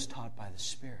in those taught by the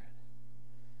Spirit.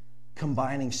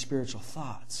 Combining spiritual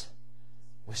thoughts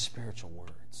with spiritual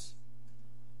words.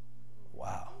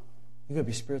 Wow. You've got to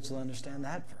be spiritual to understand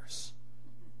that verse.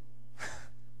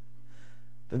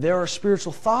 That there are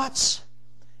spiritual thoughts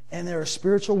and there are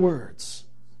spiritual words.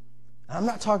 I'm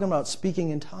not talking about speaking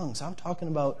in tongues. I'm talking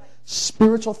about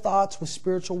spiritual thoughts with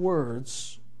spiritual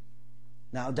words.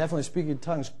 Now, definitely speaking in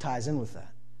tongues ties in with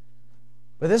that.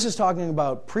 But this is talking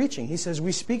about preaching. He says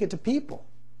we speak it to people.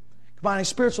 Combining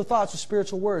spiritual thoughts with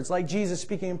spiritual words, like Jesus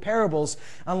speaking in parables.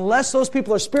 Unless those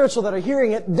people are spiritual that are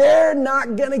hearing it, they're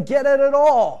not going to get it at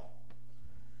all.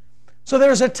 So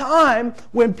there's a time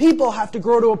when people have to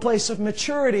grow to a place of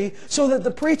maturity so that the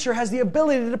preacher has the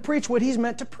ability to preach what he's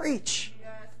meant to preach.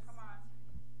 Yes, come on.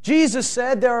 Jesus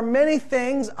said, there are many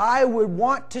things I would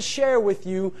want to share with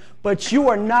you, but you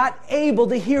are not able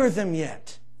to hear them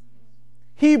yet.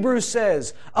 Hebrews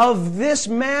says, of this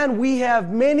man we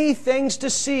have many things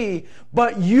to see,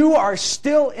 but you are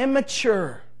still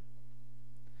immature.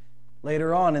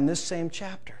 Later on in this same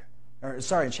chapter,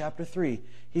 in chapter 3,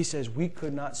 he says, we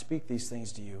could not speak these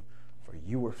things to you, For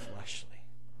you were fleshly.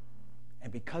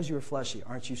 And because you were fleshly,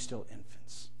 aren't you still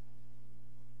infants?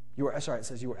 It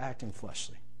says you were acting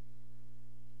fleshly.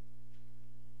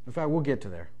 In fact, we'll get to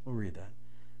there. We'll read that.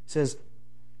 It says,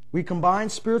 we combine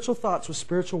spiritual thoughts with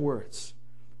spiritual words.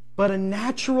 But a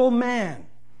natural man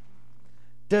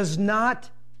does not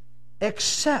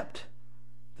accept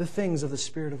the things of the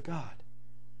Spirit of God.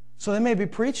 So they may be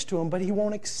preached to him, but he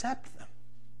won't accept them.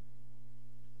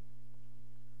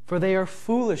 For they are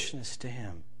foolishness to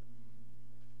him,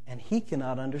 and he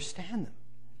cannot understand them,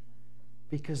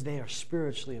 because they are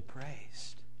spiritually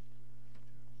appraised.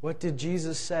 What did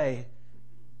Jesus say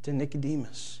to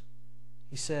Nicodemus?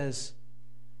 He says,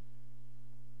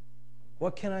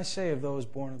 what can I say of those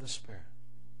born of the Spirit?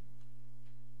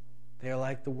 They are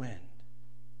like the wind.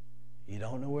 You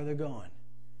don't know where they're going.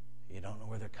 You don't know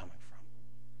where they're coming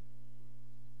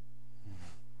from.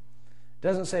 It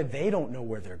doesn't say they don't know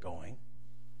where they're going.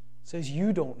 It says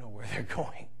you don't know where they're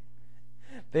going.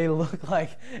 They look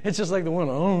like, it's just like the wind.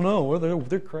 I don't know.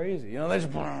 They're crazy. You know, they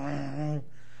just,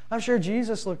 I'm sure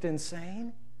Jesus looked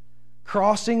insane.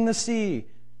 Crossing the sea,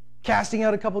 casting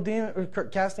out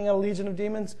casting out a legion of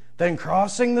demons, then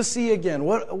crossing the sea again.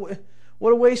 What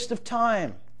a waste of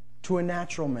time to a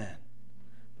natural man.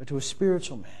 But to a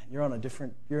spiritual man, you're on a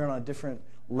different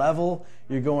level,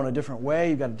 you're going a different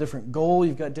way, you've got a different goal,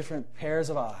 you've got different pairs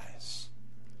of eyes.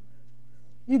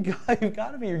 At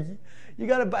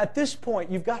this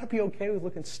point, you've got to be okay with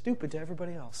looking stupid to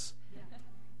everybody else.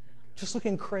 Just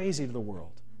looking crazy to the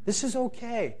world. This is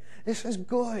okay. This is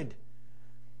good.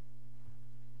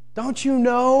 Don't you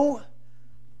know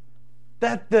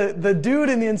that the dude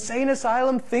in the insane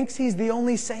asylum thinks he's the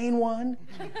only sane one?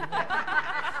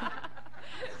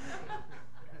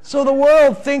 So the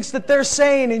world thinks that they're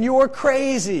sane and you're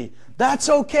crazy. That's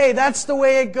okay. That's the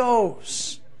way it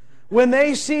goes. When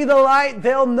they see the light,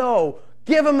 they'll know.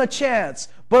 Give them a chance.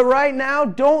 But right now,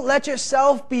 don't let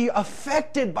yourself be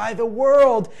affected by the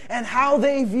world and how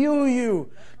they view you.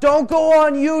 Don't go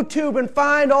on YouTube and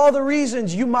find all the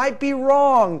reasons you might be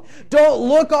wrong. Don't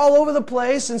look all over the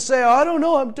place and say, I don't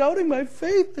know, I'm doubting my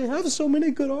faith. They have so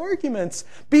many good arguments.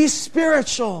 Be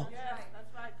spiritual.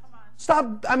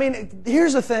 Stop.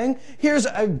 Here's the thing. Here's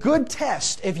a good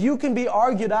test. If you can be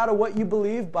argued out of what you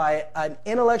believe by an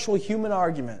intellectual human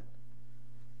argument,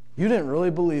 you didn't really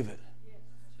believe it.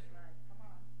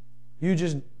 You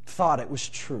just thought it was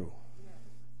true.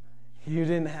 You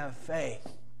didn't have faith.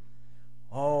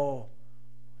 Oh,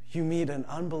 you meet an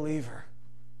unbeliever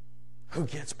who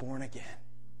gets born again.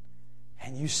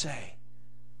 And you say,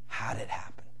 how did it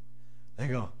happen? They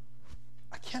go,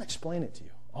 I can't explain it to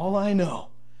you. All I know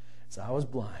is I was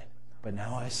blind, but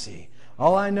now I see.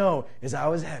 All I know is I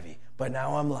was heavy, but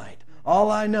now I'm light. All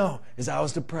I know is I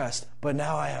was depressed, but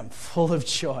now I am full of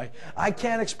joy. I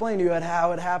can't explain to you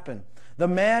how it happened. The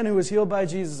man who was healed by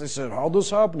Jesus, they said, how did this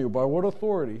happen to you? By what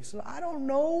authority? He said, I don't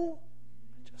know.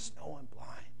 I just know I'm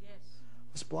blind.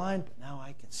 I was blind, but now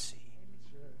I can see.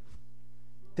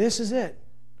 This is it.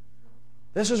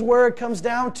 This is where it comes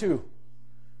down to.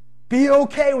 Be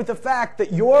okay with the fact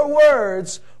that your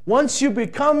words, once you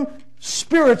become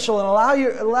spiritual and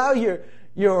allow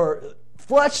your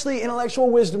fleshly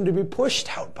intellectual wisdom to be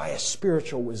pushed out by a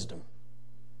spiritual wisdom,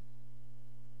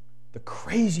 the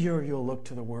crazier you'll look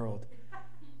to the world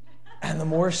and the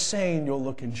more sane you'll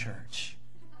look in church.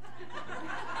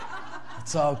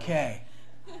 It's okay.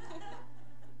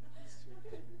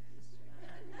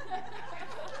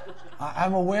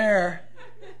 I'm aware.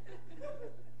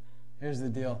 Here's the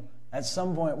deal. At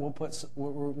some point,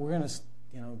 we're going to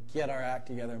get our act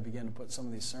together and begin to put some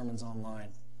of these sermons online.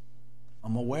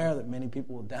 I'm aware that many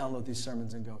people will download these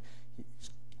sermons and go, he's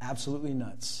absolutely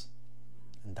nuts.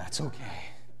 And that's okay.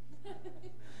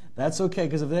 That's okay,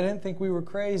 because if they didn't think we were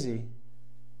crazy,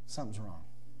 something's wrong.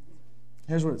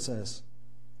 Here's what it says.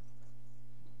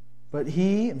 But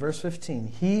he, in verse 15,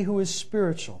 he who is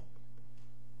spiritual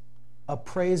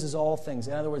appraises all things.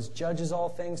 In other words, judges all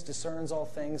things, discerns all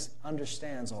things,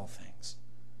 understands all things.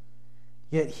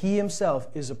 Yet he himself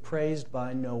is appraised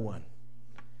by no one.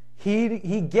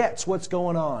 He gets what's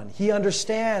going on. He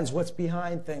understands what's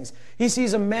behind things. He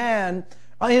sees a man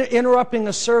interrupting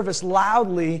a service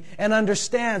loudly and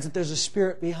understands that there's a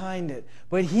spirit behind it.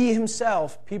 But he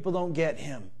himself, people don't get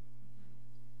him.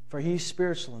 For he's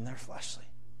spiritual and they're fleshly.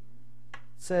 It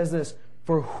says this,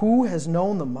 for who has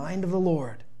known the mind of the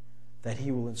Lord that he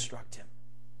will instruct him?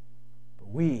 But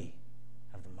we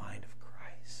have the mind of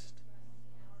Christ.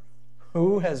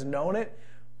 Who has known it?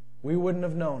 We wouldn't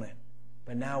have known it.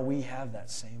 But now we have that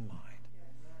same mind.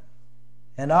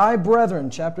 And I, brethren,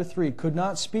 chapter 3, could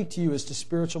not speak to you as to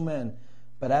spiritual men,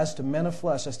 but as to men of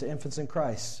flesh, as to infants in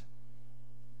Christ.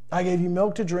 I gave you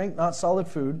milk to drink, not solid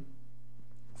food,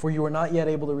 for you were not yet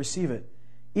able to receive it.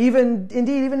 Even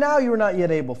now you are not yet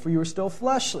able, for you are still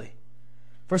fleshly.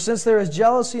 For since there is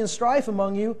jealousy and strife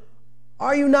among you,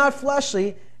 are you not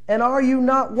fleshly, and are you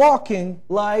not walking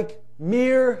like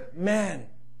mere men?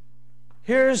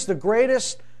 Here's the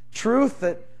greatest truth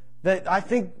that I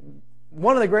think,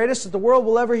 one of the greatest that the world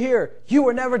will ever hear. You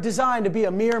were never designed to be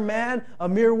a mere man, a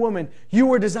mere woman. You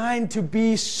were designed to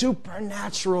be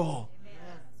supernatural.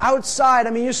 Outside,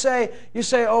 I mean, you say,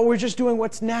 oh, we're just doing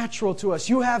what's natural to us.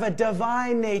 You have a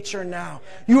divine nature now.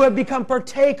 You have become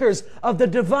partakers of the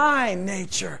divine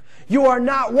nature. You are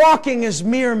not walking as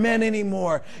mere men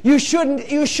anymore. You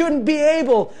shouldn't be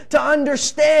able to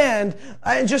understand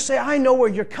and just say, I know where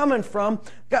you're coming from.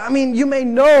 I mean, you may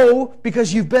know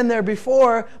because you've been there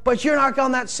before, but you're not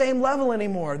on that same level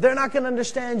anymore. They're not going to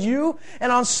understand you.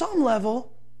 And on some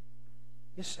level,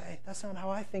 you say, that's not how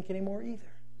I think anymore either.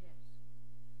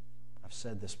 I've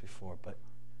said this before, but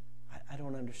I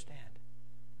don't understand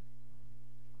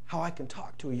how I can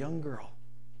talk to a young girl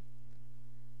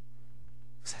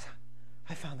who says,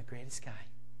 I found the greatest guy.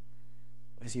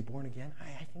 Is he born again?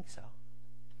 I think so.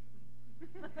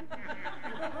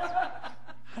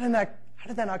 How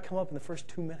did that not come up in the first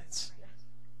 2 minutes?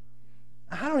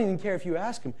 I don't even care if you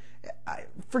ask him.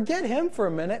 Forget him for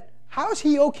a minute. How's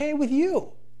he okay with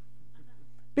you?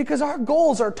 Because our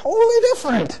goals are totally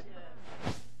different.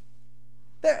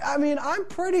 I mean, I'm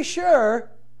pretty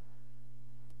sure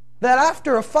that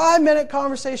after a 5-minute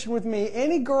conversation with me,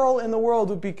 any girl in the world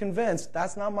would be convinced,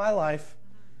 that's not my life.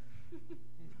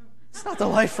 It's not the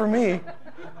life for me.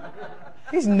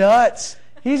 He's nuts.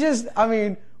 He's just, I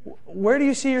mean, where do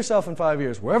you see yourself in 5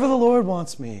 years? Wherever the Lord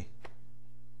wants me.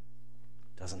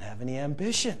 Doesn't have any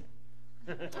ambition.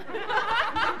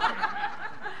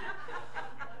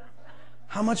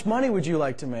 How much money would you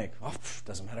like to make? Oh,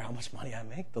 doesn't matter how much money I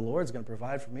make. The Lord's going to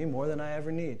provide for me more than I ever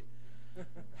need.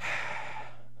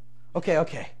 Okay.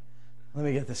 Let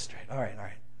me get this straight. All right.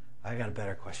 I got a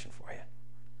better question for you.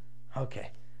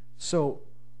 Okay. So,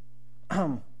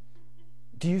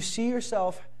 do you see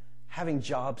yourself having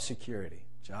job security?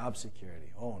 Job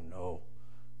security. Oh, no.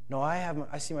 No,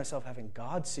 I see myself having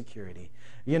God security.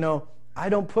 You know, I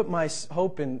don't put my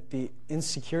hope in the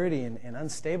insecurity and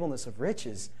unstableness of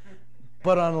riches,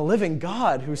 but on a living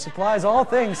God who supplies all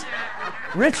things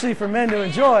richly for men to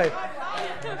enjoy.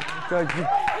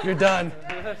 You're done.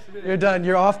 You're done.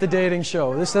 You're off the dating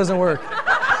show. This doesn't work.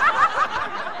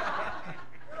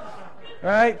 All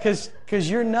right? Because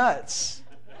you're nuts.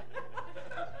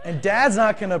 And Dad's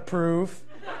not going to approve.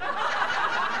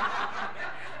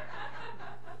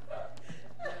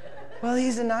 Well,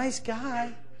 he's a nice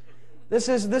guy. This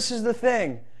is the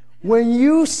thing. When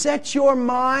you set your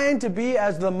mind to be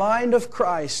as the mind of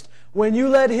Christ, when you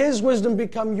let His wisdom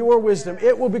become your wisdom,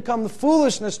 it will become the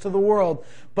foolishness to the world.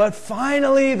 But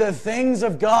finally, the things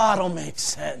of God will make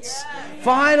sense.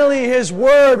 Finally, His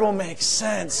Word will make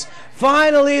sense.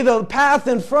 Finally, the path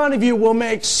in front of you will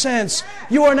make sense.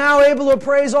 You are now able to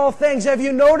appraise all things. Have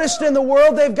you noticed in the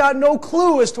world they've got no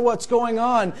clue as to what's going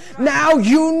on? Now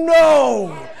you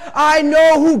know. I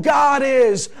know who God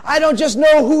is. I don't just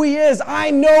know who He is.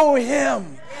 I know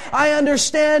Him. I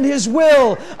understand His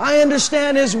will. I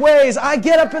understand His ways. I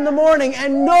get up in the morning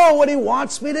and know what He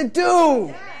wants me to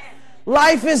do.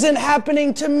 Life isn't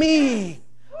happening to me.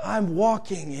 I'm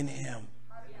walking in Him.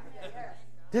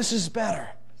 This is better.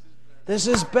 This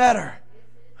is better.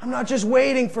 I'm not just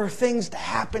waiting for things to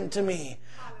happen to me.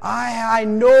 I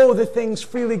know the things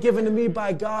freely given to me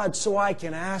by God, so I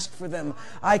can ask for them.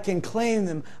 I can claim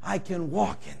them. I can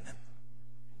walk in them.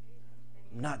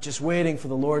 I'm not just waiting for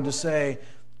the Lord to say,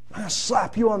 I'm going to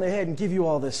slap you on the head and give you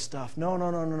all this stuff.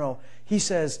 No. He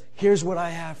says, here's what I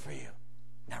have for you.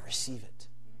 Now receive it.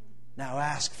 Now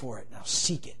ask for it. Now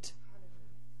seek it.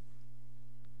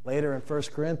 Later in 1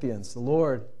 Corinthians, the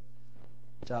Lord,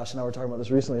 Josh and I were talking about this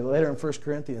recently, later in 1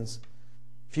 Corinthians,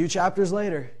 a few chapters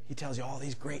later, He tells you all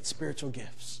these great spiritual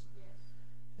gifts.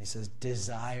 And He says,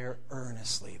 desire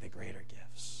earnestly the greater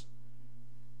gifts.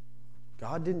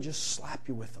 God didn't just slap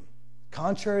you with them.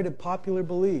 Contrary to popular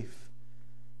belief,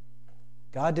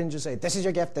 God didn't just say, this is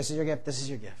your gift, this is your gift, this is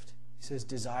your gift. He says,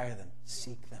 desire them,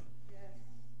 seek them,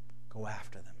 go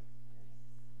after them.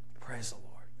 Praise the Lord.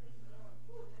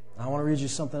 Now, I want to read you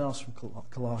something else from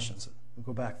Colossians. We'll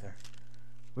go back there.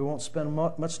 We won't spend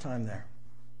much time there.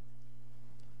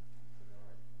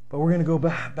 But we're going to go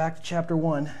back to chapter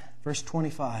 1, verse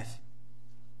 25.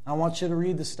 I want you to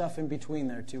read the stuff in between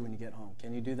there too when you get home.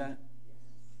 Can you do that?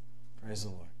 Praise the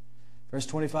Lord. Verse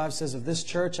 25 says, of this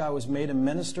church I was made a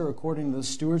minister according to the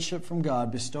stewardship from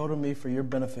God bestowed on me for your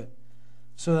benefit,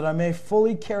 so that I may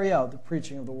fully carry out the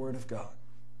preaching of the Word of God.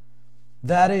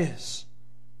 That is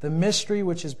the mystery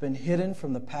which has been hidden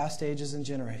from the past ages and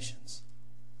generations,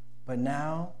 but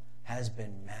now has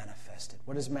been manifested.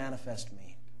 What does manifest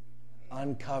mean?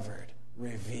 Uncovered,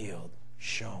 revealed,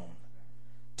 shown.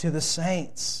 To the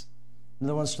saints, in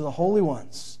other words, to the holy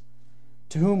ones,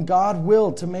 to whom God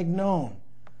willed to make known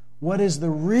what is the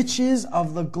riches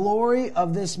of the glory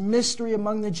of this mystery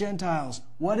among the Gentiles.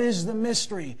 What is the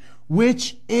mystery?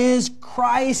 Which is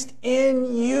Christ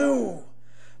in you,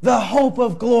 the hope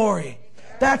of glory.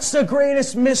 That's the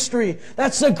greatest mystery.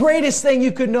 That's the greatest thing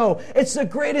you could know. It's the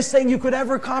greatest thing you could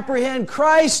ever comprehend.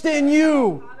 Christ in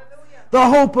you, the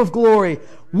hope of glory.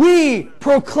 We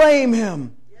proclaim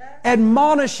Him,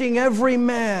 admonishing every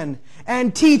man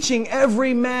and teaching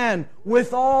every man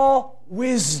with all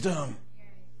wisdom,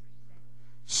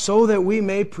 so that we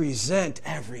may present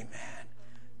every man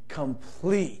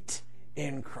complete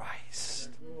in Christ.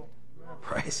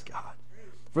 Praise God.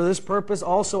 For this purpose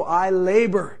also I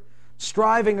labor,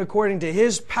 striving according to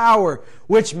His power,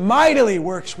 which mightily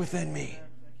works within me.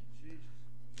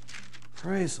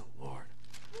 Praise the Lord.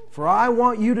 For I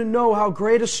want you to know how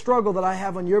great a struggle that I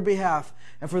have on your behalf,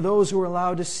 and for those who are in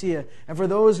Laodicea, and for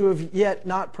those who have yet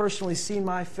not personally seen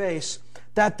my face,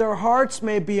 that their hearts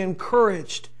may be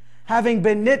encouraged, having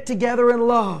been knit together in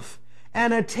love,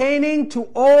 and attaining to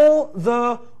all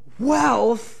the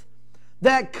wealth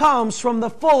that comes from the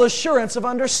full assurance of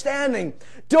understanding.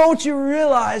 Don't you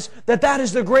realize that that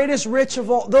is the greatest rich of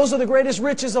all? Those are the greatest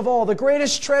riches of all. The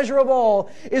greatest treasure of all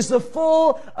is the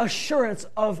full assurance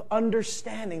of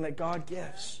understanding that God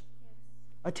gives.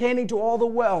 Attaining to all the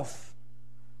wealth,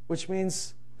 which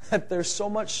means that there's so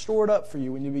much stored up for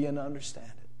you when you begin to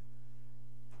understand it.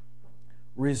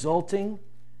 Resulting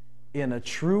in a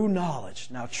true knowledge,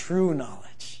 now true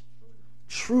knowledge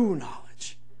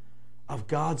of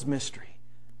God's mystery,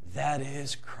 that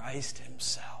is Christ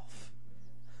Himself,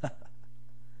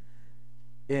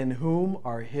 in whom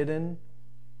are hidden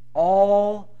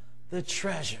all the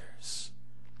treasures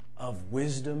of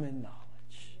wisdom and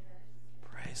knowledge.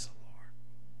 Praise the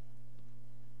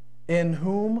Lord. In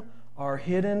whom are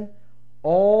hidden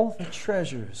all the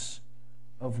treasures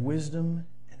of wisdom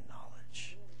and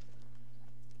knowledge.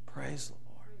 Praise the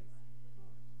Lord.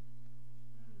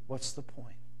 What's the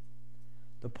point?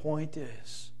 The point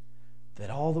is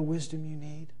that all the wisdom you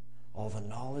need, all the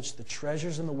knowledge, the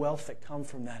treasures and the wealth that come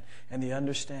from that, and the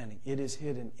understanding, it is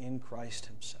hidden in Christ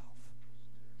Himself.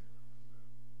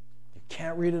 You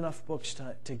can't read enough books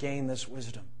to gain this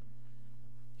wisdom.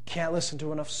 You can't listen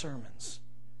to enough sermons.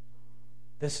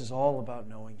 This is all about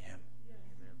knowing Him.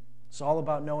 It's all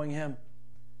about knowing Him.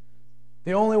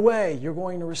 The only way you're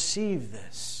going to receive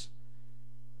this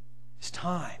is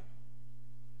time,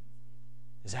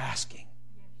 is asking,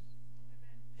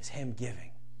 is Him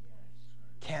giving.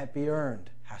 Can't be earned,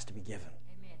 has to be given.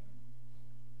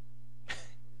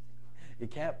 You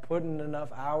can't put in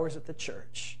enough hours at the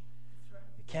church.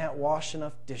 You can't wash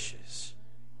enough dishes.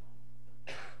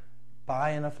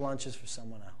 Buy enough lunches for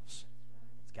someone else.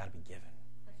 It's got to be given.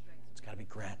 It's got to be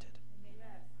granted.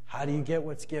 How do you get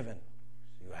what's given?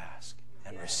 You ask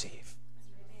and receive.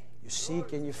 You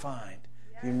seek and you find.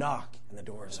 You knock and the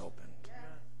door is opened.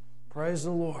 Praise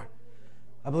the Lord.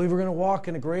 I believe we're going to walk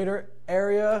in a greater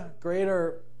area,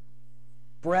 greater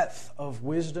breadth of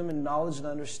wisdom and knowledge and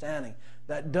understanding.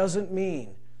 That doesn't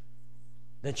mean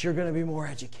that you're going to be more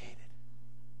educated.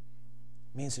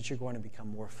 It means that you're going to become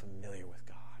more familiar with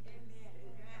God.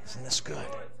 Isn't this good?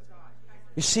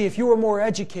 You see, if you were more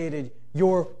educated,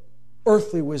 your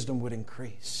earthly wisdom would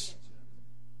increase.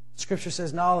 Scripture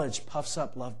says knowledge puffs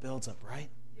up, love builds up, right?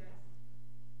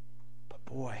 But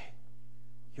boy,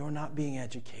 you're not being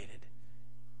educated.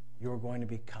 You're going to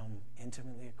become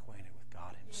intimately acquainted with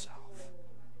God Himself.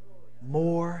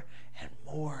 More and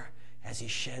more as He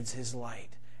sheds His light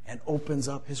and opens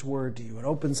up His Word to you and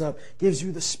opens up, gives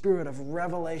you the spirit of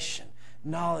revelation,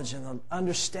 knowledge and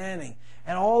understanding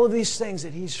and all of these things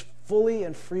that He's fully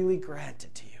and freely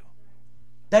granted to you.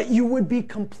 That you would be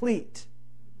complete.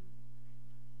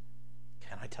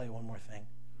 Can I tell you one more thing?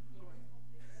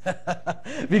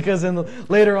 Because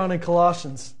later on in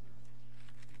Colossians,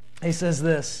 he says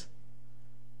this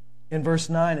in verse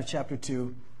 9 of chapter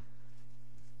 2.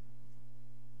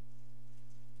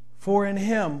 For in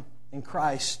Him, in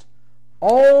Christ,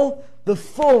 all the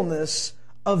fullness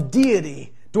of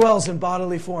deity dwells in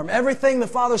bodily form. Everything the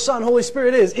Father, Son, Holy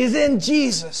Spirit is in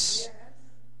Jesus.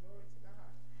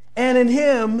 And in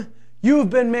Him, you have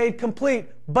been made complete.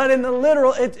 But in the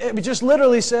literal, it just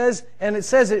literally says, and it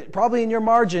says it probably in your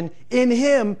margin, in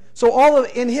Him, so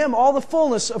in Him, all the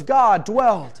fullness of God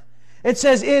dwelled. It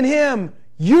says, in Him,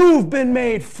 You've been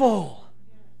made full.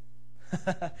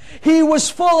 He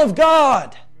was full of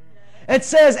God. It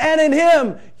says, and in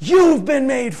Him, you've been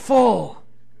made full.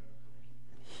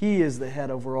 He is the head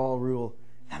over all rule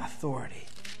and authority.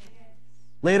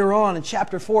 Later on in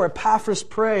chapter 4, Epaphras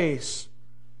prays.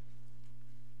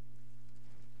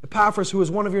 Epaphras, who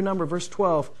is one of your number, verse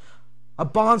 12, a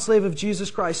bondslave of Jesus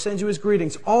Christ, sends you his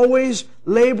greetings, always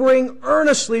laboring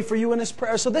earnestly for you in his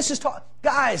prayer. So this is,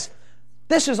 guys,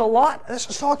 this is a lot. This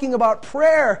is talking about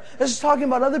prayer. This is talking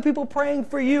about other people praying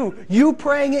for you. You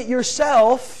praying it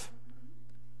yourself,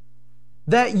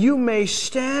 that you may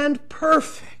stand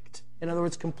perfect. In other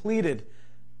words, completed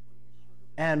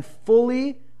and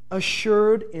fully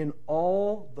assured in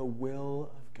all the will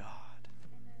of God.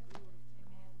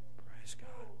 Praise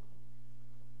God.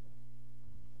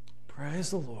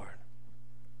 Praise the Lord.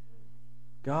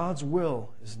 God's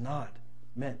will is not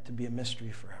meant to be a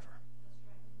mystery forever.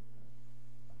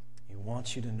 He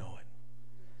wants you to know it.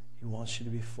 He wants you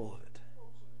to be full of it.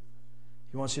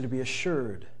 He wants you to be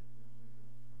assured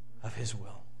of His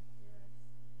will.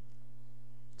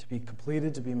 To be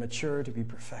completed, to be mature, to be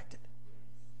perfected.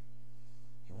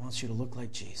 He wants you to look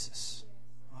like Jesus.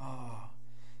 Oh,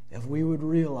 if we would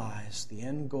realize the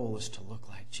end goal is to look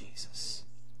like Jesus.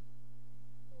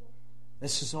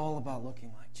 This is all about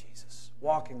looking like Jesus,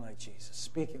 walking like Jesus,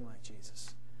 speaking like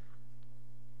Jesus.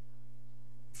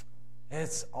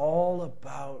 It's all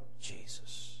about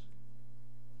Jesus.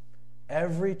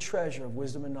 Every treasure of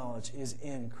wisdom and knowledge is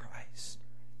in Christ.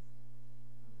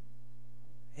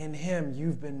 In Him,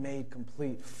 you've been made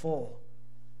complete, full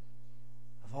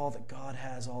of all that God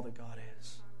has, all that God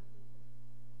is.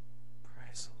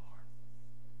 Praise the Lord.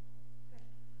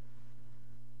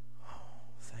 Oh,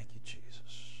 thank you,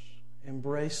 Jesus.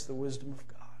 Embrace the wisdom of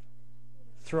God.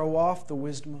 Throw off the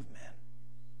wisdom of men.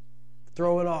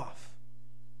 Throw it off.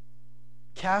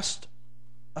 Cast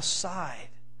aside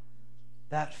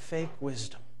that fake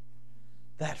wisdom,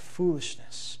 that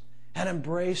foolishness, and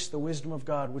embrace the wisdom of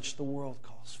God, which the world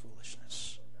calls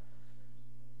foolishness.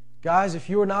 Guys, if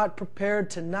you are not prepared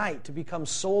tonight to become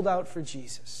sold out for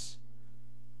Jesus,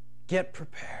 get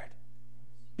prepared.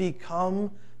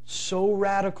 Become so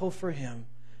radical for Him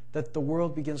that the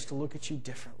world begins to look at you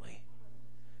differently.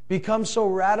 Become so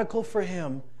radical for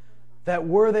Him that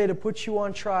were they to put you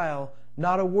on trial,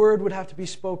 not a word would have to be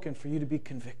spoken for you to be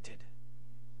convicted.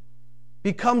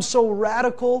 Become so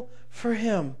radical for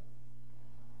Him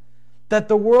that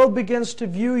the world begins to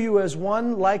view you as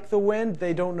one like the wind.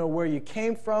 They don't know where you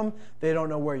came from. They don't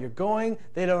know where you're going.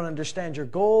 They don't understand your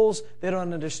goals. They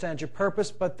don't understand your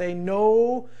purpose. But they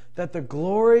know that the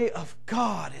glory of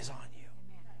God is on you.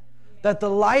 That the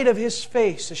light of His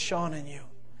face is shone in you.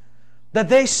 That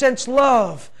they sense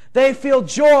love. They feel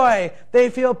joy. They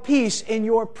feel peace in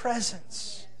your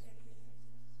presence.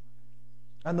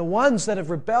 And the ones that have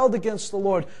rebelled against the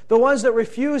Lord, the ones that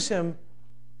refuse Him,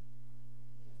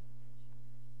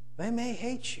 they may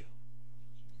hate you.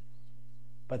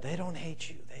 But they don't hate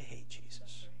you. They hate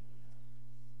Jesus.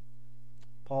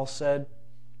 Paul said,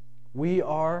 we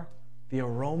are the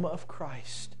aroma of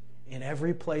Christ. In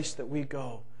every place that we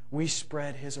go, we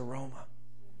spread His aroma.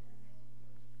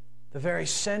 The very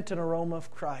scent and aroma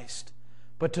of Christ.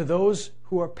 But to those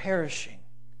who are perishing,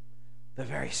 the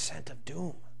very scent of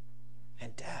doom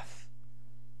and death.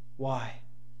 Why?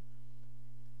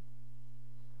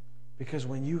 Because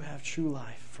when you have true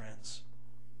life, friends,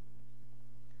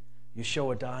 you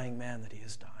show a dying man that he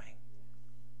is dying.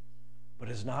 But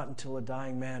it's not until a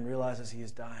dying man realizes he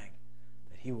is dying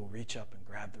that he will reach up and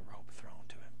grab the rope thrown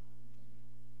to him.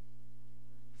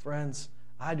 Friends,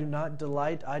 I do not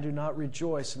delight, I do not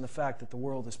rejoice in the fact that the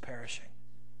world is perishing.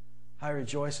 I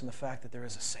rejoice in the fact that there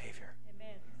is a Savior.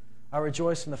 Amen. I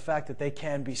rejoice in the fact that they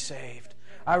can be saved.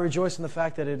 I rejoice in the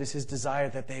fact that it is His desire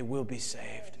that they will be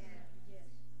saved.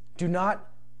 Do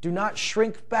not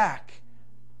shrink back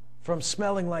from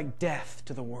smelling like death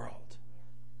to the world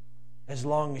as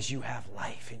long as you have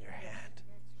life in your hand.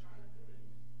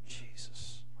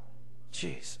 Jesus.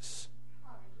 Jesus.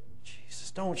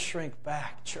 Jesus. Don't shrink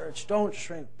back, church. Don't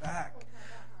shrink back.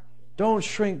 Don't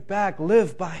shrink back.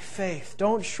 Live by faith.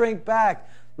 Don't shrink back.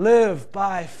 Live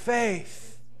by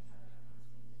faith.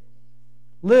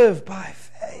 Live by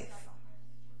faith.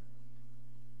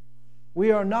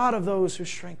 We are not of those who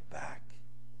shrink back.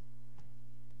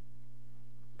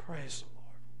 Praise the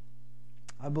Lord.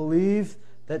 I believe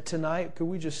that tonight, could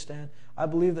we just stand? I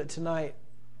believe that tonight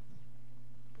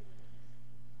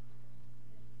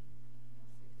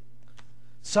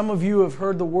some of you have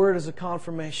heard the word as a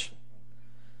confirmation.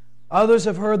 Others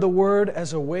have heard the word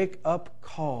as a wake-up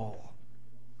call.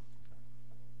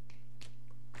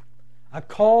 A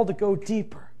call to go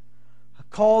deeper. A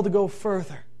called to go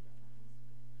further.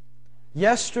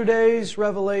 Yesterday's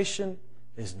revelation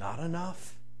is not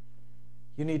enough.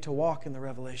 You need to walk in the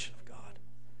revelation of God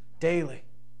daily.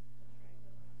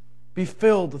 Be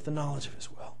filled with the knowledge of His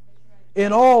will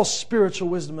in all spiritual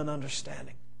wisdom and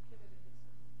understanding.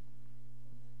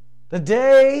 The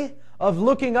day of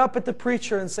looking up at the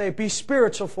preacher and say, be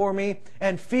spiritual for me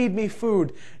and feed me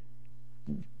food,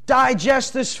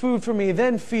 digest this food for me,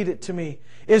 then feed it to me,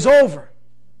 is over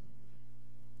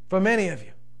for many of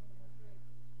you.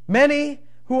 Many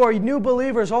who are new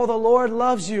believers, oh, the Lord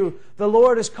loves you. The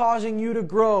Lord is causing you to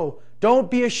grow.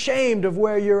 Don't be ashamed of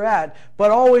where you're at,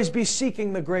 but always be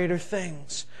seeking the greater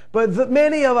things. But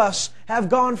many of us have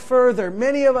gone further.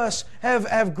 Many of us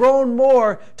have grown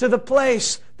more to the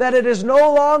place that it is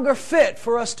no longer fit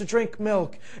for us to drink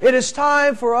milk. It is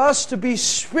time for us to be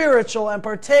spiritual and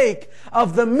partake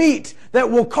of the meat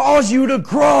that will cause you to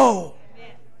grow.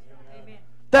 Amen.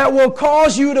 That will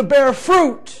cause you to bear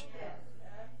fruit.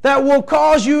 That will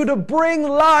cause you to bring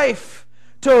life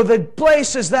to the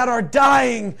places that are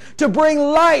dying, to bring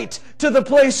light to the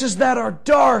places that are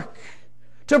dark,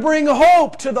 to bring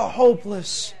hope to the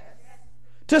hopeless,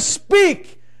 to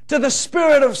speak to the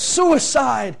spirit of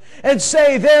suicide and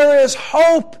say there is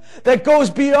hope that goes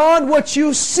beyond what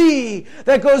you see,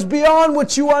 that goes beyond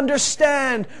what you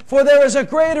understand, for there is a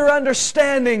greater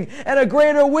understanding and a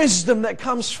greater wisdom that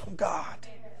comes from God.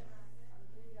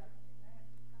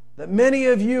 That many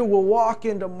of you will walk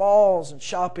into malls and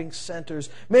shopping centers.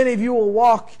 Many of you will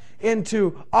walk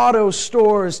into auto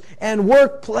stores and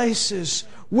workplaces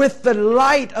with the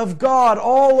light of God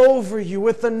all over you,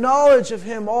 with the knowledge of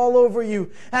Him all over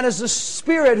you. And as the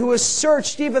Spirit who has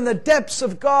searched even the depths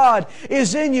of God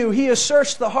is in you, He has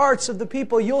searched the hearts of the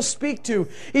people you'll speak to.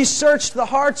 He's searched the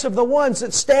hearts of the ones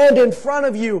that stand in front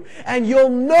of you, and you'll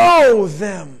know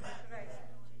them.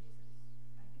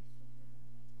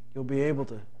 You'll be able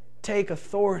to take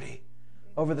authority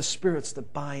over the spirits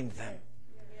that bind them.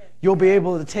 You'll be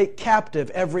able to take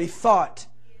captive every thought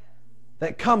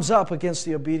that comes up against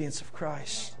the obedience of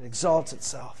Christ, that exalts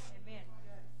itself.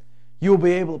 You'll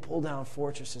be able to pull down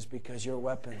fortresses because your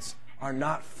weapons are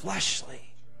not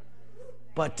fleshly,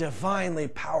 but divinely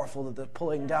powerful to the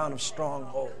pulling down of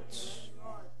strongholds.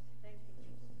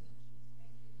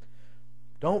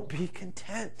 Don't be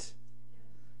content.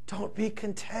 Don't be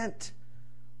content.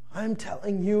 I'm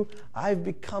telling you, I've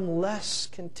become less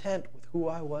content with who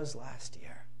I was last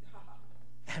year,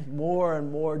 and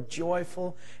more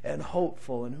joyful and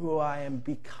hopeful in who I am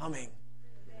becoming,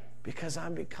 because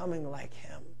I'm becoming like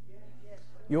Him.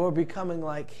 You're becoming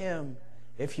like Him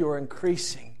if you're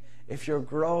increasing, if you're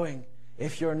growing.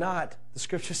 If you're not, the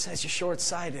Scripture says you're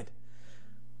short-sighted,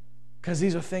 because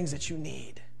these are things that you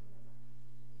need.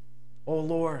 Oh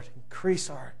Lord, increase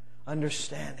our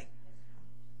understanding.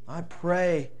 I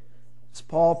pray, as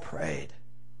Paul prayed,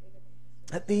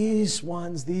 that these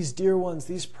ones, these dear ones,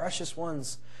 these precious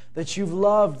ones that you've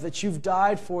loved, that you've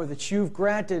died for, that you've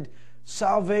granted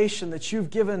salvation, that you've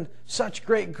given such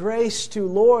great grace to,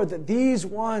 Lord, that these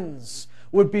ones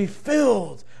would be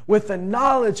filled with the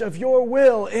knowledge of your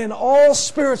will in all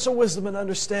spiritual wisdom and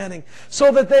understanding,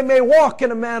 so that they may walk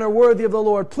in a manner worthy of the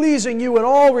Lord, pleasing you in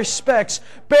all respects,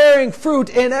 bearing fruit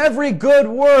in every good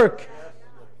work,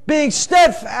 being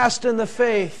steadfast in the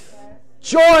faith,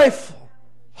 joyful,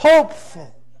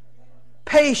 hopeful,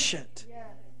 patient,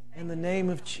 in the name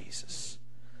of Jesus.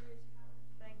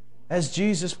 As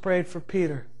Jesus prayed for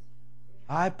Peter,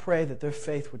 I pray that their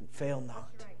faith would fail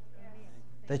not,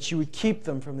 that you would keep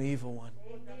them from the evil one.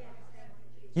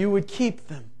 You would keep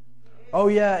them. Oh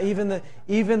yeah, even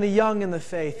the young in the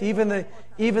faith, even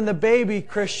the baby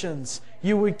Christians,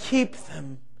 you would keep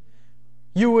them.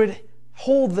 You would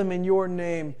hold them in your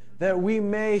name, that we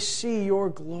may see your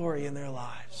glory in their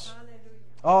lives.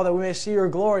 Oh, that we may see your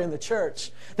glory in the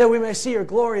church, that we may see your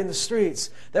glory in the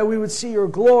streets, that we would see your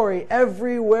glory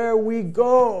everywhere we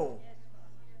go.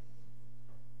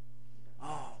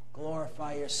 Oh,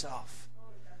 glorify yourself.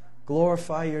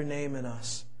 Glorify your name in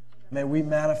us. May we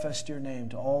manifest your name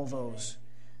to all those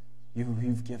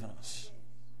you've given us.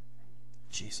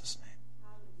 In Jesus'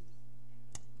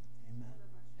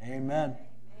 name. Amen. Amen.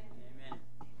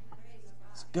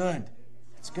 It's good.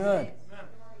 It's good.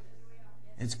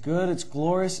 It's good. It's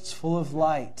glorious. It's full of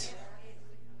light.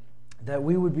 That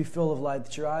we would be full of light,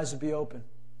 that your eyes would be open.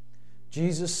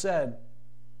 Jesus said,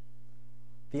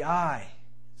 the eye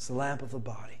is the lamp of the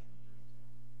body.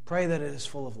 Pray that it is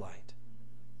full of light.